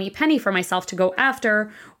a shiny penny for myself to go after,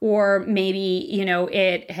 or maybe,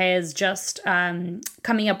 it has just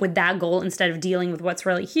coming up with that goal instead of dealing with what's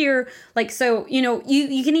really here. Like, so,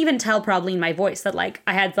 you can even tell probably in my voice that like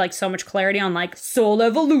I had like so much clarity on like soul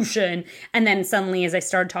evolution. And then suddenly as I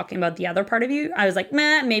started talking about the other part of you, I was like,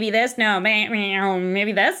 meh, maybe this, no,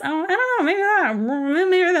 maybe this, oh, I don't know,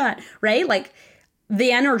 maybe that, right? Like,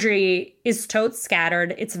 the energy is totes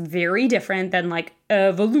scattered. It's very different than like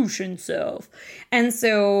evolution self. And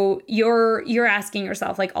so you're asking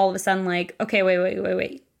yourself like all of a sudden like, okay,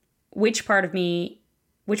 wait. Which part of me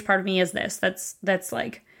is this? That's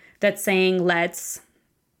saying let's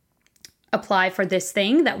apply for this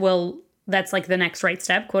thing that's like the next right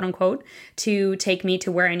step, quote unquote, to take me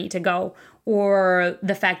to where I need to go. Or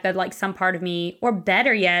the fact that like some part of me, or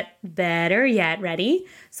better yet, ready?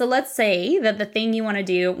 So let's say that the thing you want to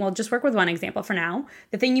do, we'll just work with one example for now.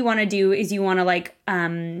 The thing you want to do is you want to like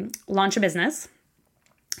launch a business,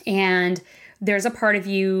 and there's a part of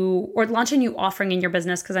you, or launch a new offering in your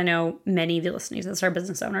business, because I know many of the listeners are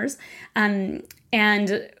business owners, and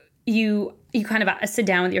you kind of sit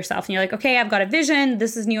down with yourself and you're like, okay, I've got a vision.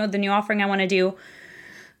 This is the new offering I want to do.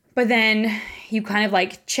 But then you kind of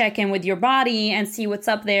like check in with your body and see what's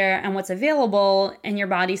up there and what's available. And your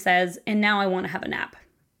body says, and now I want to have a nap.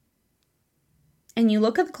 And you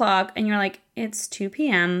look at the clock and you're like, it's 2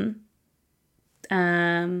 p.m.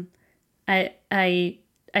 I had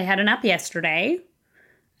a nap yesterday.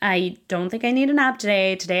 I don't think I need a nap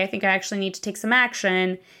today. Today, I think I actually need to take some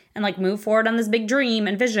action and like move forward on this big dream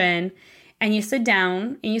and vision. And you sit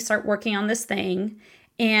down and you start working on this thing,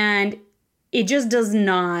 and it just does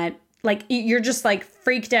not, like, you're just like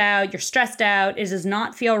freaked out, you're stressed out, it does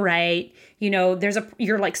not feel right.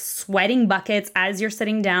 You're like sweating buckets as you're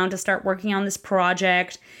sitting down to start working on this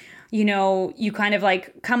project. You kind of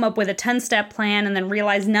like come up with a 10-step plan and then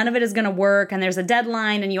realize none of it is going to work, and there's a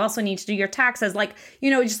deadline, and you also need to do your taxes. Like,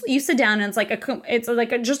 just you sit down and it's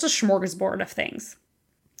like just a smorgasbord of things.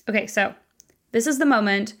 Okay, so this is the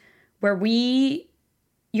moment where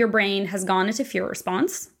your brain has gone into fear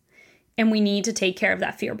response. And we need to take care of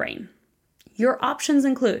that fear brain. Your options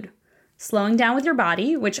include slowing down with your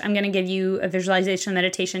body, which I'm going to give you a visualization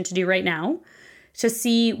meditation to do right now, to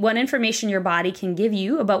see what information your body can give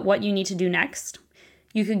you about what you need to do next.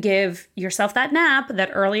 You could give yourself that nap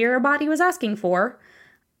that earlier your body was asking for.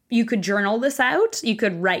 You could journal this out. You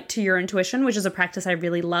could write to your intuition, which is a practice I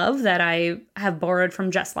really love that I have borrowed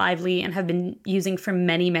from Jess Lively and have been using for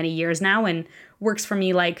many, many years now, and works for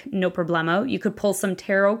me like no problemo. You could pull some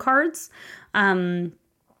tarot cards.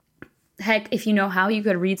 Heck, if you know how, you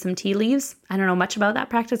could read some tea leaves. I don't know much about that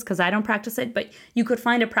practice because I don't practice it, but you could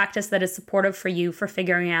find a practice that is supportive for you for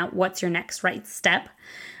figuring out what's your next right step.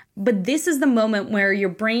 But this is the moment where your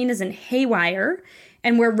brain is in haywire,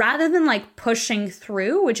 and where rather than like pushing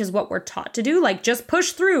through, which is what we're taught to do, like just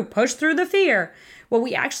push through the fear, what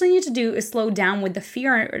we actually need to do is slow down with the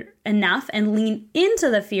fear enough and lean into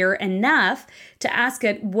the fear enough to ask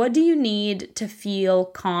it, what do you need to feel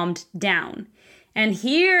calmed down? And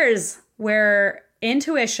here's where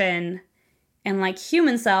intuition and like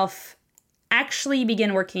human self actually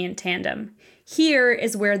begin working in tandem. Here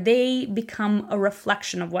is where they become a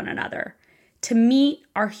reflection of one another. To meet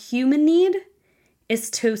our human need is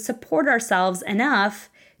to support ourselves enough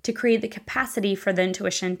to create the capacity for the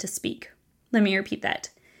intuition to speak. Let me repeat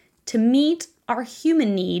that. To meet our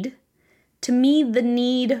human need, to meet the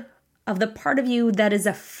need of the part of you that is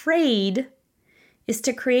afraid, is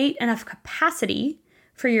to create enough capacity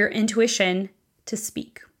for your intuition to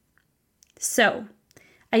speak. So,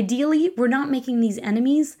 ideally, we're not making these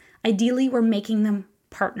enemies. Ideally, we're making them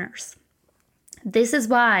partners. This is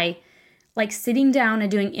why like sitting down and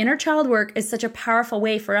doing inner child work is such a powerful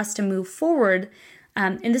way for us to move forward.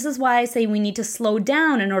 And this is why I say we need to slow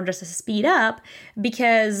down in order to speed up,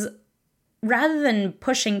 because rather than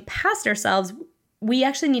pushing past ourselves, we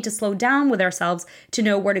actually need to slow down with ourselves to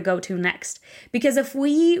know where to go to next. Because if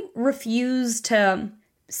we refuse to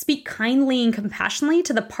speak kindly and compassionately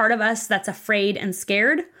to the part of us that's afraid and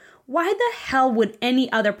scared, why the hell would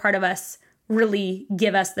any other part of us really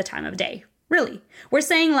give us the time of day? Really. We're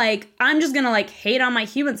saying like, I'm just going to like hate on my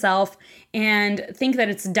human self and think that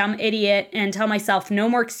it's a dumb idiot and tell myself no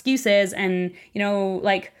more excuses and,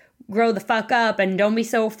 like grow the fuck up and don't be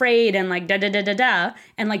so afraid and like da.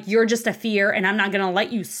 And like, you're just a fear and I'm not going to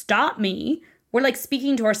let you stop me. We're like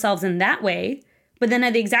speaking to ourselves in that way. But then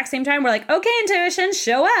at the exact same time, we're like, okay, intuition,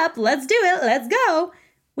 show up. Let's do it. Let's go.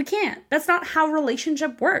 We can't. That's not how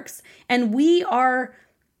relationship works. And we are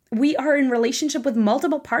in relationship with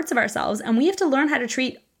multiple parts of ourselves, and we have to learn how to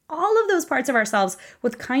treat all of those parts of ourselves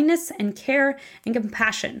with kindness and care and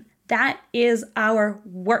compassion. That is our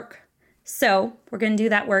work. So we're going to do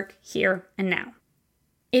that work here and now.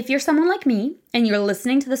 If you're someone like me and you're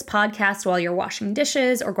listening to this podcast while you're washing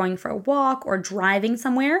dishes or going for a walk or driving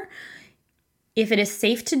somewhere, if it is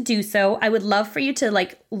safe to do so, I would love for you to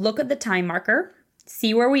like look at the time marker,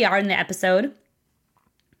 see where we are in the episode,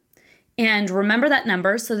 and remember that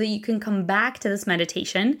number so that you can come back to this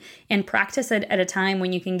meditation and practice it at a time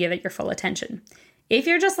when you can give it your full attention. If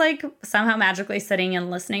you're just like somehow magically sitting and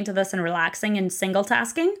listening to this and relaxing and single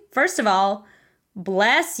tasking, first of all,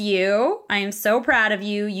 bless you. I am so proud of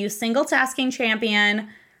you. You single tasking champion.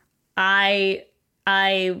 I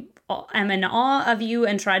am in awe of you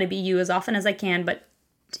and try to be you as often as I can, but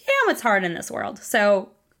damn, it's hard in this world.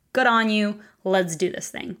 So good on you. Let's do this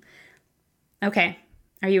thing. Okay.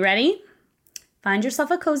 Are you ready? Find yourself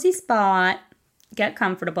a cozy spot, get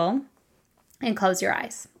comfortable, and close your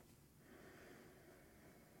eyes.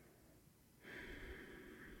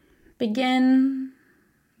 Begin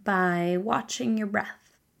by watching your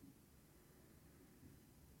breath.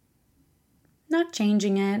 Not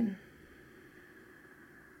changing it,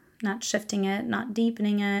 not shifting it, not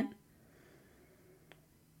deepening it,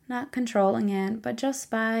 not controlling it, but just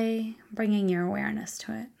by bringing your awareness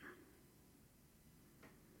to it.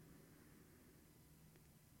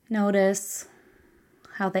 Notice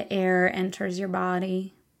how the air enters your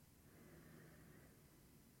body.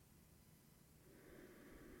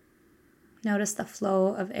 Notice the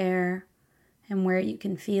flow of air and where you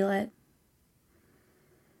can feel it,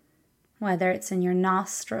 whether it's in your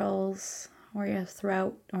nostrils or your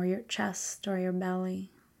throat or your chest or your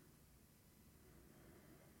belly.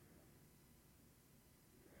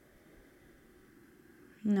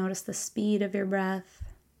 Notice the speed of your breath.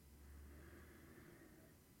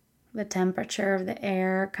 The temperature of the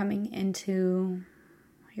air coming into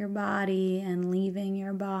your body and leaving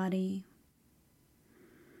your body.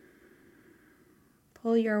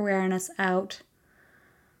 Pull your awareness out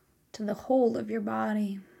to the whole of your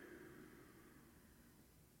body.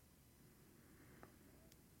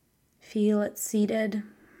 Feel it seated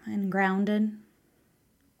and grounded.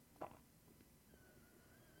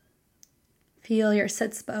 Feel your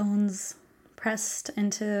sits bones pressed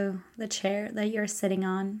into the chair that you're sitting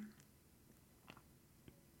on.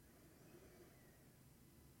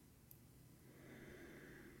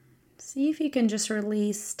 See if you can just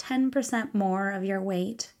release 10% more of your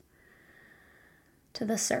weight to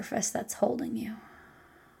the surface that's holding you.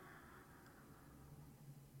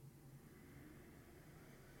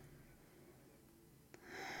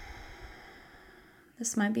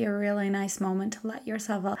 This might be a really nice moment to let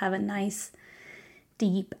yourself have a nice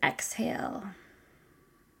deep exhale.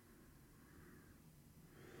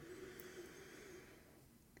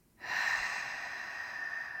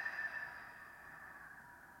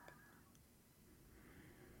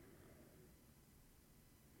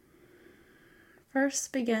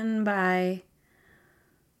 First, begin by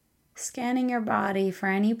scanning your body for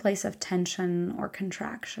any place of tension or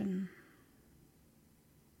contraction.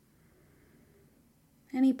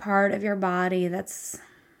 Any part of your body that's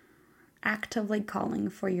actively calling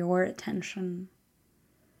for your attention.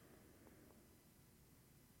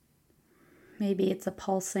 Maybe it's a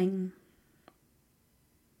pulsing.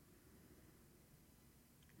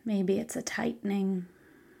 Maybe it's a tightening.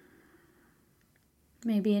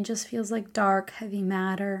 Maybe it just feels like dark, heavy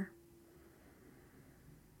matter.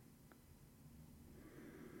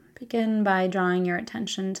 Begin by drawing your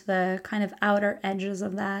attention to the kind of outer edges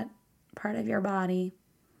of that part of your body.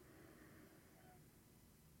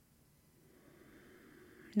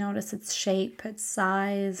 Notice its shape, its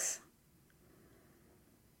size,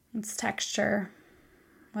 its texture,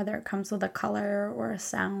 whether it comes with a color or a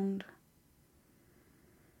sound.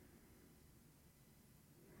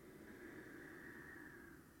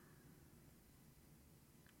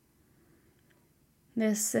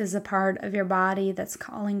 This is a part of your body that's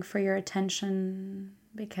calling for your attention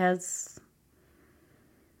because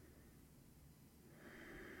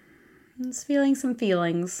It's feeling some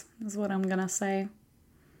feelings, is what I'm gonna say.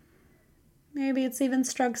 Maybe it's even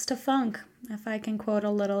strugs to funk, if I can quote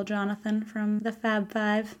a little Jonathan from the Fab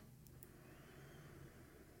Five.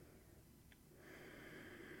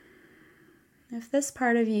 If this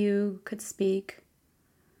part of you could speak,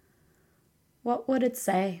 what would it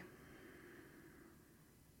say?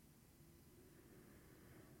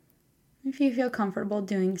 If you feel comfortable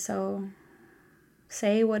doing so,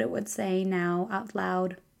 say what it would say now out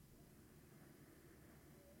loud.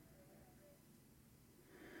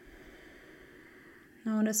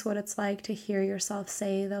 Notice what it's like to hear yourself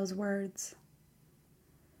say those words.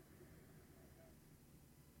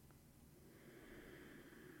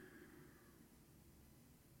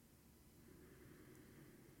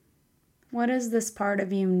 What does this part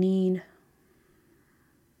of you need?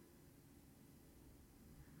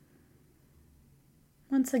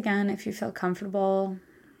 Once again, if you feel comfortable,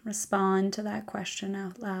 respond to that question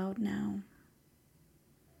out loud now.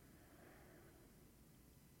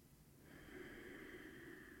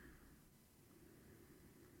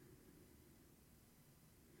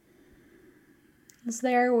 Is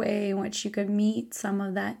there a way in which you could meet some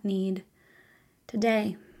of that need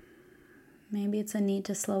today? Maybe it's a need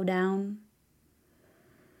to slow down.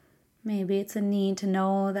 Maybe it's a need to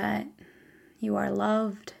know that you are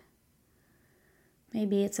loved.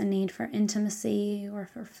 Maybe it's a need for intimacy or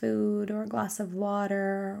for food or a glass of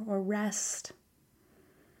water or rest.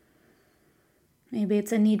 Maybe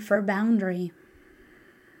it's a need for a boundary.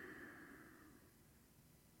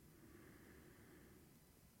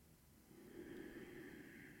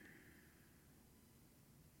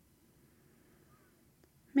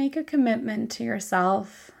 Make a commitment to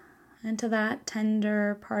yourself and to that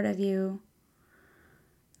tender part of you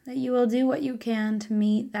that you will do what you can to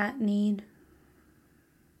meet that need.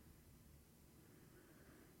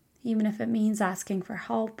 Even if it means asking for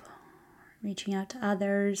help, reaching out to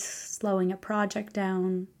others, slowing a project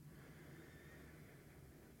down,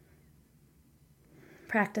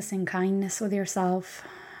 practicing kindness with yourself.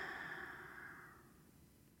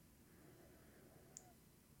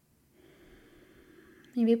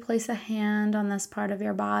 Maybe place a hand on this part of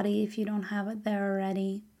your body if you don't have it there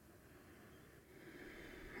already.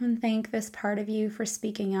 And thank this part of you for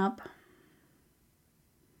speaking up,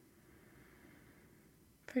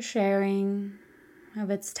 for sharing of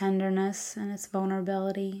its tenderness and its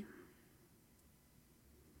vulnerability.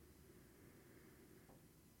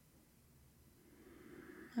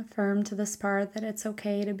 Affirm to this part that it's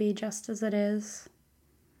okay to be just as it is,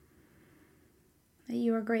 that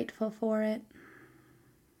you are grateful for it.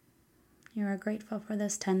 You are grateful for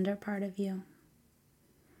this tender part of you.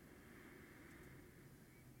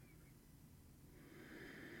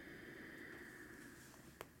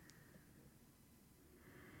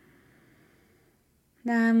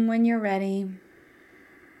 Then, when you're ready,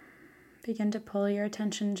 begin to pull your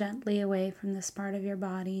attention gently away from this part of your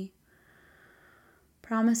body,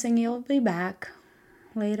 promising you'll be back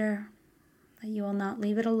later, that you will not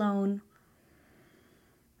leave it alone,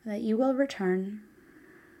 that you will return.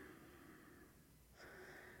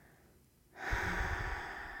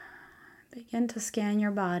 Begin to scan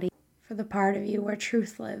your body for the part of you where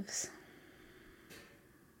truth lives.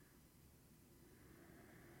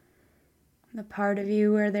 The part of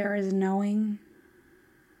you where there is knowing,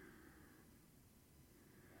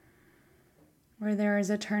 where there is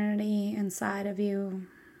eternity inside of you.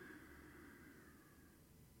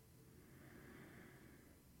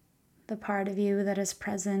 The part of you that is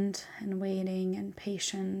present and waiting and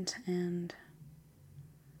patient and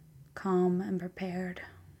calm and prepared.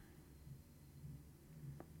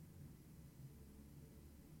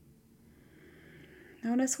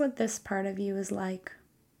 Notice what this part of you is like,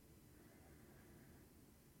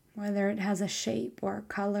 whether it has a shape or a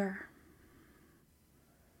color,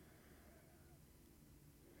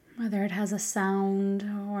 whether it has a sound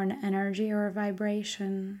or an energy or a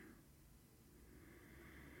vibration,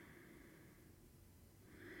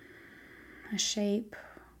 a shape,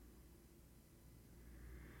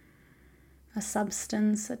 a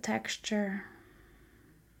substance, a texture.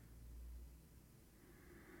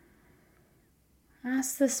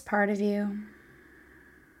 Ask this part of you,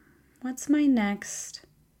 what's my next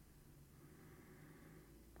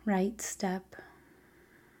right step?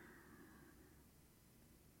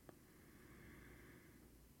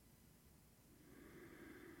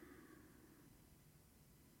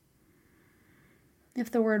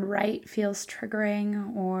 If the word right feels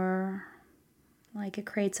triggering or like it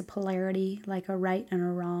creates a polarity, like a right and a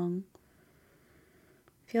wrong,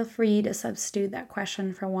 feel free to substitute that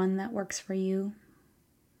question for one that works for you.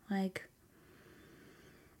 Like,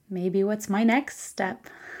 maybe what's my next step?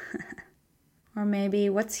 Or maybe,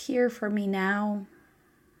 what's here for me now?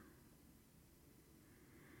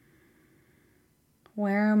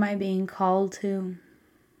 Where am I being called to?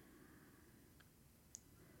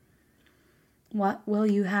 What will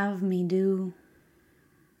you have me do?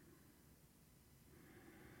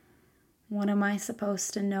 What am I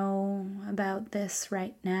supposed to know about this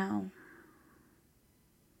right now?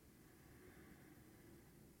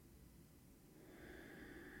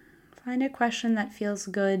 Find a question that feels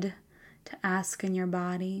good to ask in your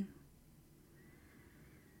body.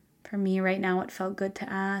 For me right now, what felt good to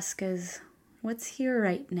ask is, what's here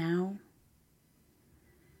right now?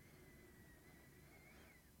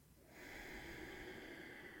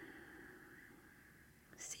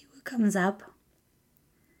 See what comes up.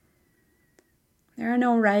 There are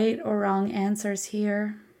no right or wrong answers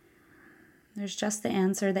here. There's just the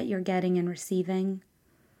answer that you're getting and receiving.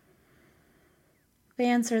 The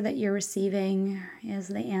answer that you're receiving is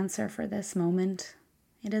the answer for this moment.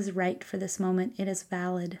 It is right for this moment. It is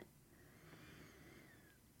valid.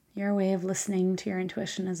 Your way of listening to your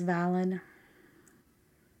intuition is valid.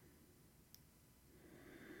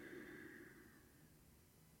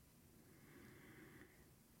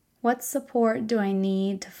 What support do I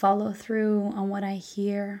need to follow through on what I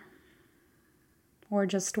hear? Or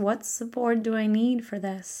just what support do I need for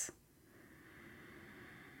this?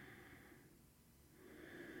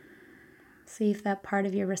 See if that part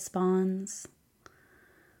of you responds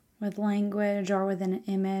with language or with an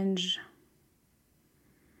image.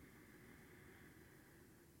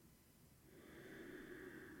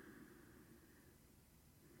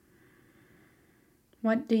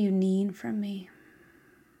 What do you need from me?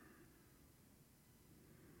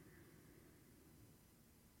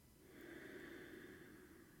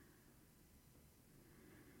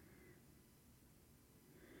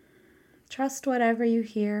 Trust whatever you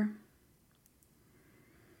hear.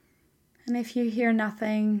 And if you hear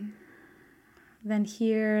nothing, then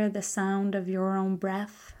hear the sound of your own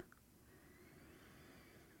breath,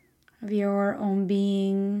 of your own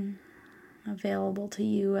being available to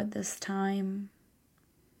you at this time.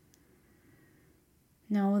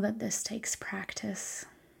 Know that this takes practice.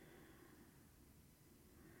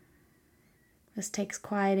 This takes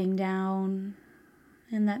quieting down,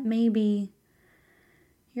 and that maybe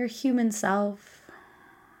your human self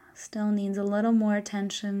still needs a little more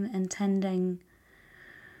attention and tending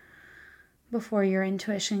before your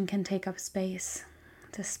intuition can take up space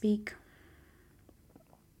to speak.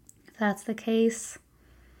 If that's the case,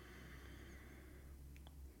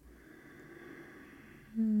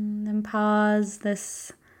 then pause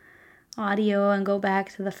this audio and go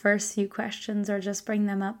back to the first few questions, or just bring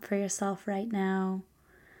them up for yourself right now.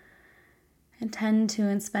 And tend to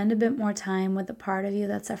and spend a bit more time with the part of you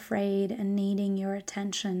that's afraid and needing your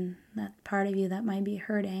attention, that part of you that might be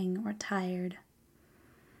hurting or tired.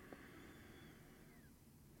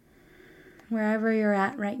 Wherever you're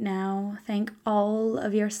at right now, thank all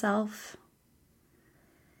of yourself.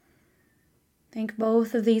 Thank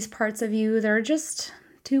both of these parts of you. There are just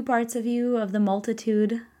two parts of you of the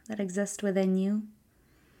multitude that exist within you.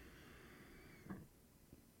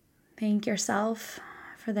 Thank yourself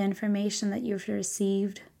for the information that you've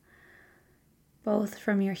received, both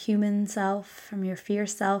from your human self, from your fear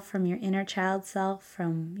self, from your inner child self,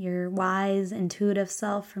 from your wise, intuitive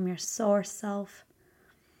self, from your source self.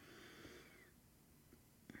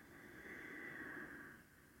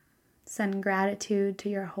 Send gratitude to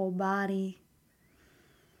your whole body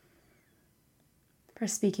for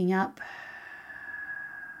speaking up,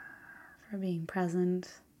 for being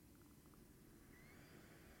present.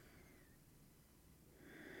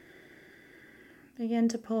 Begin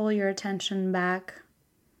to pull your attention back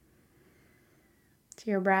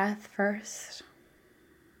to your breath first,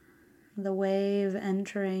 the wave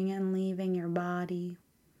entering and leaving your body.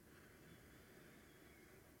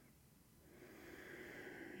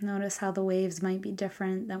 Notice how the waves might be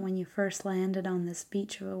different than when you first landed on this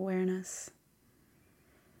beach of awareness.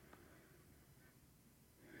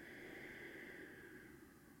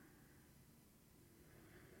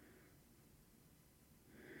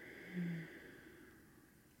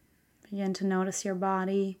 Begin to notice your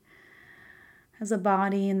body as a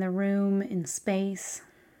body in the room, in space.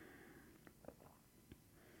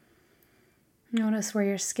 Notice where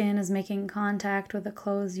your skin is making contact with the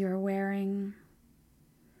clothes you're wearing.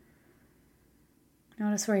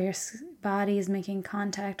 Notice where your body is making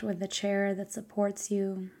contact with the chair that supports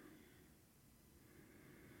you.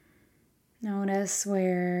 Notice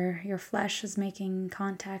where your flesh is making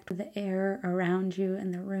contact with the air around you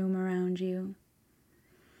and the room around you.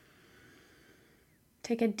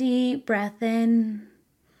 Take a deep breath in.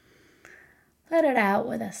 Let it out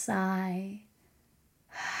with a sigh.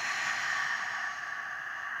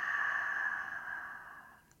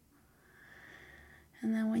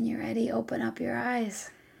 And then when you're ready, open up your eyes.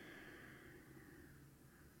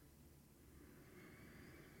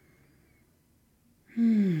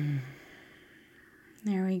 There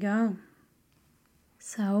we go.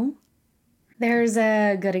 So, there's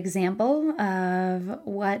a good example of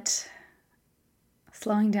what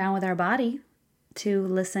slowing down with our body to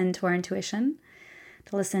listen to our intuition,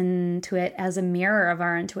 to listen to it as a mirror of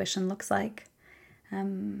our intuition looks like.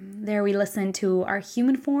 There we listen to our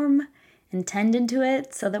human form and tend into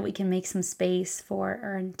it so that we can make some space for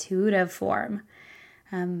our intuitive form,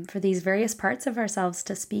 for these various parts of ourselves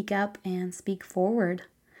to speak up and speak forward.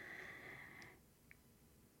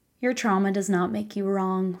 Your trauma does not make you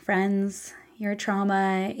wrong, friends. Your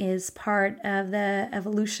trauma is part of the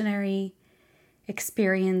evolutionary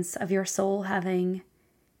experience of your soul having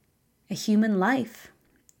a human life.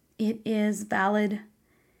 It is valid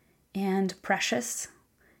and precious.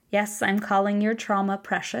 Yes, I'm calling your trauma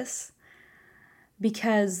precious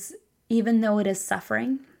because even though it is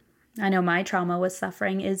suffering, I know my trauma was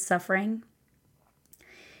suffering, is suffering,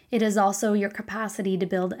 it is also your capacity to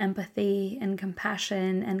build empathy and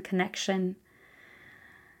compassion and connection.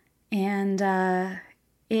 And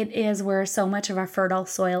it is where so much of our fertile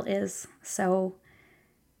soil is. So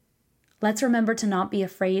let's remember to not be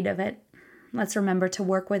afraid of it. Let's remember to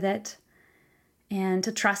work with it and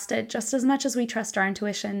to trust it just as much as we trust our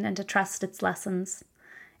intuition and to trust its lessons.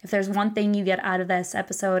 If there's one thing you get out of this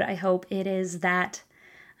episode, I hope it is that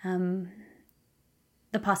the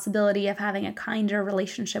possibility of having a kinder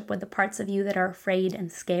relationship with the parts of you that are afraid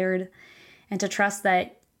and scared, and to trust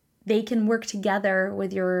that they can work together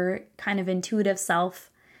with your kind of intuitive self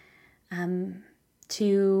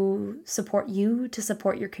to support you, to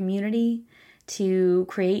support your community, to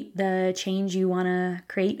create the change you want to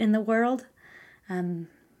create in the world, and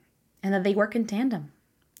that they work in tandem.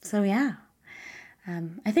 So yeah,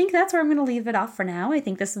 I think that's where I'm going to leave it off for now. I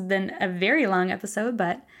think this has been a very long episode,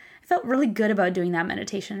 but I felt really good about doing that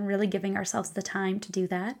meditation, really giving ourselves the time to do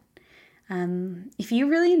that. If you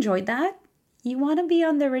really enjoyed that, you want to be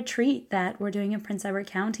on the retreat that we're doing in Prince Edward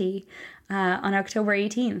County on October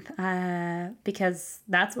 18th, because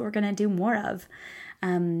that's what we're going to do more of,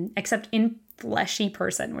 except in fleshy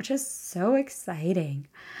person, which is so exciting.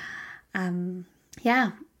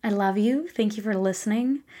 Yeah, I love you. Thank you for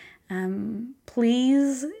listening.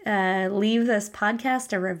 Please leave this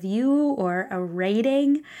podcast a review or a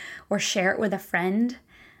rating or share it with a friend.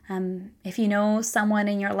 If you know someone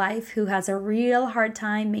in your life who has a real hard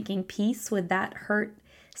time making peace with that hurt,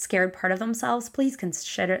 scared part of themselves, please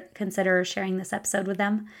consider sharing this episode with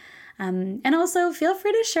them. And also feel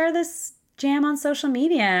free to share this jam on social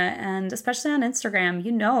media, and especially on Instagram.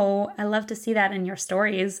 You know, I love to see that in your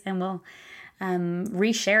stories, and we'll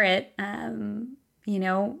reshare it, you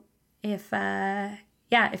know, if there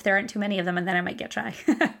aren't too many of them, and then I might get shy.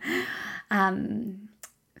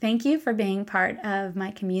 Thank you for being part of my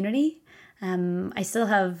community.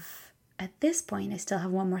 At this point, I still have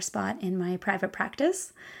one more spot in my private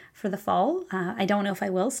practice for the fall. I don't know if I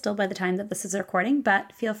will still by the time that this is recording,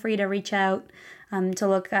 but feel free to reach out to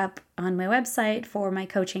look up on my website for my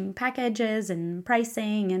coaching packages and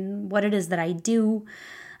pricing and what it is that I do.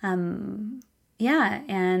 And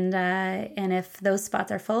if those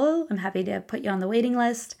spots are full, I'm happy to put you on the waiting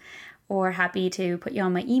list, or happy to put you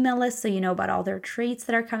on my email list so you know about all the retreats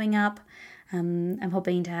that are coming up. I'm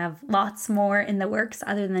hoping to have lots more in the works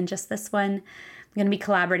other than just this one. I'm going to be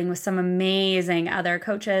collaborating with some amazing other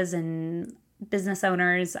coaches and business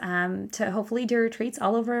owners to hopefully do retreats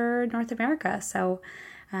all over North America. So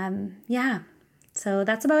so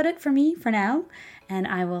that's about it for me for now, and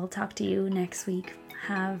I will talk to you next week.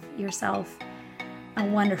 Have yourself a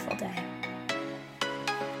wonderful day.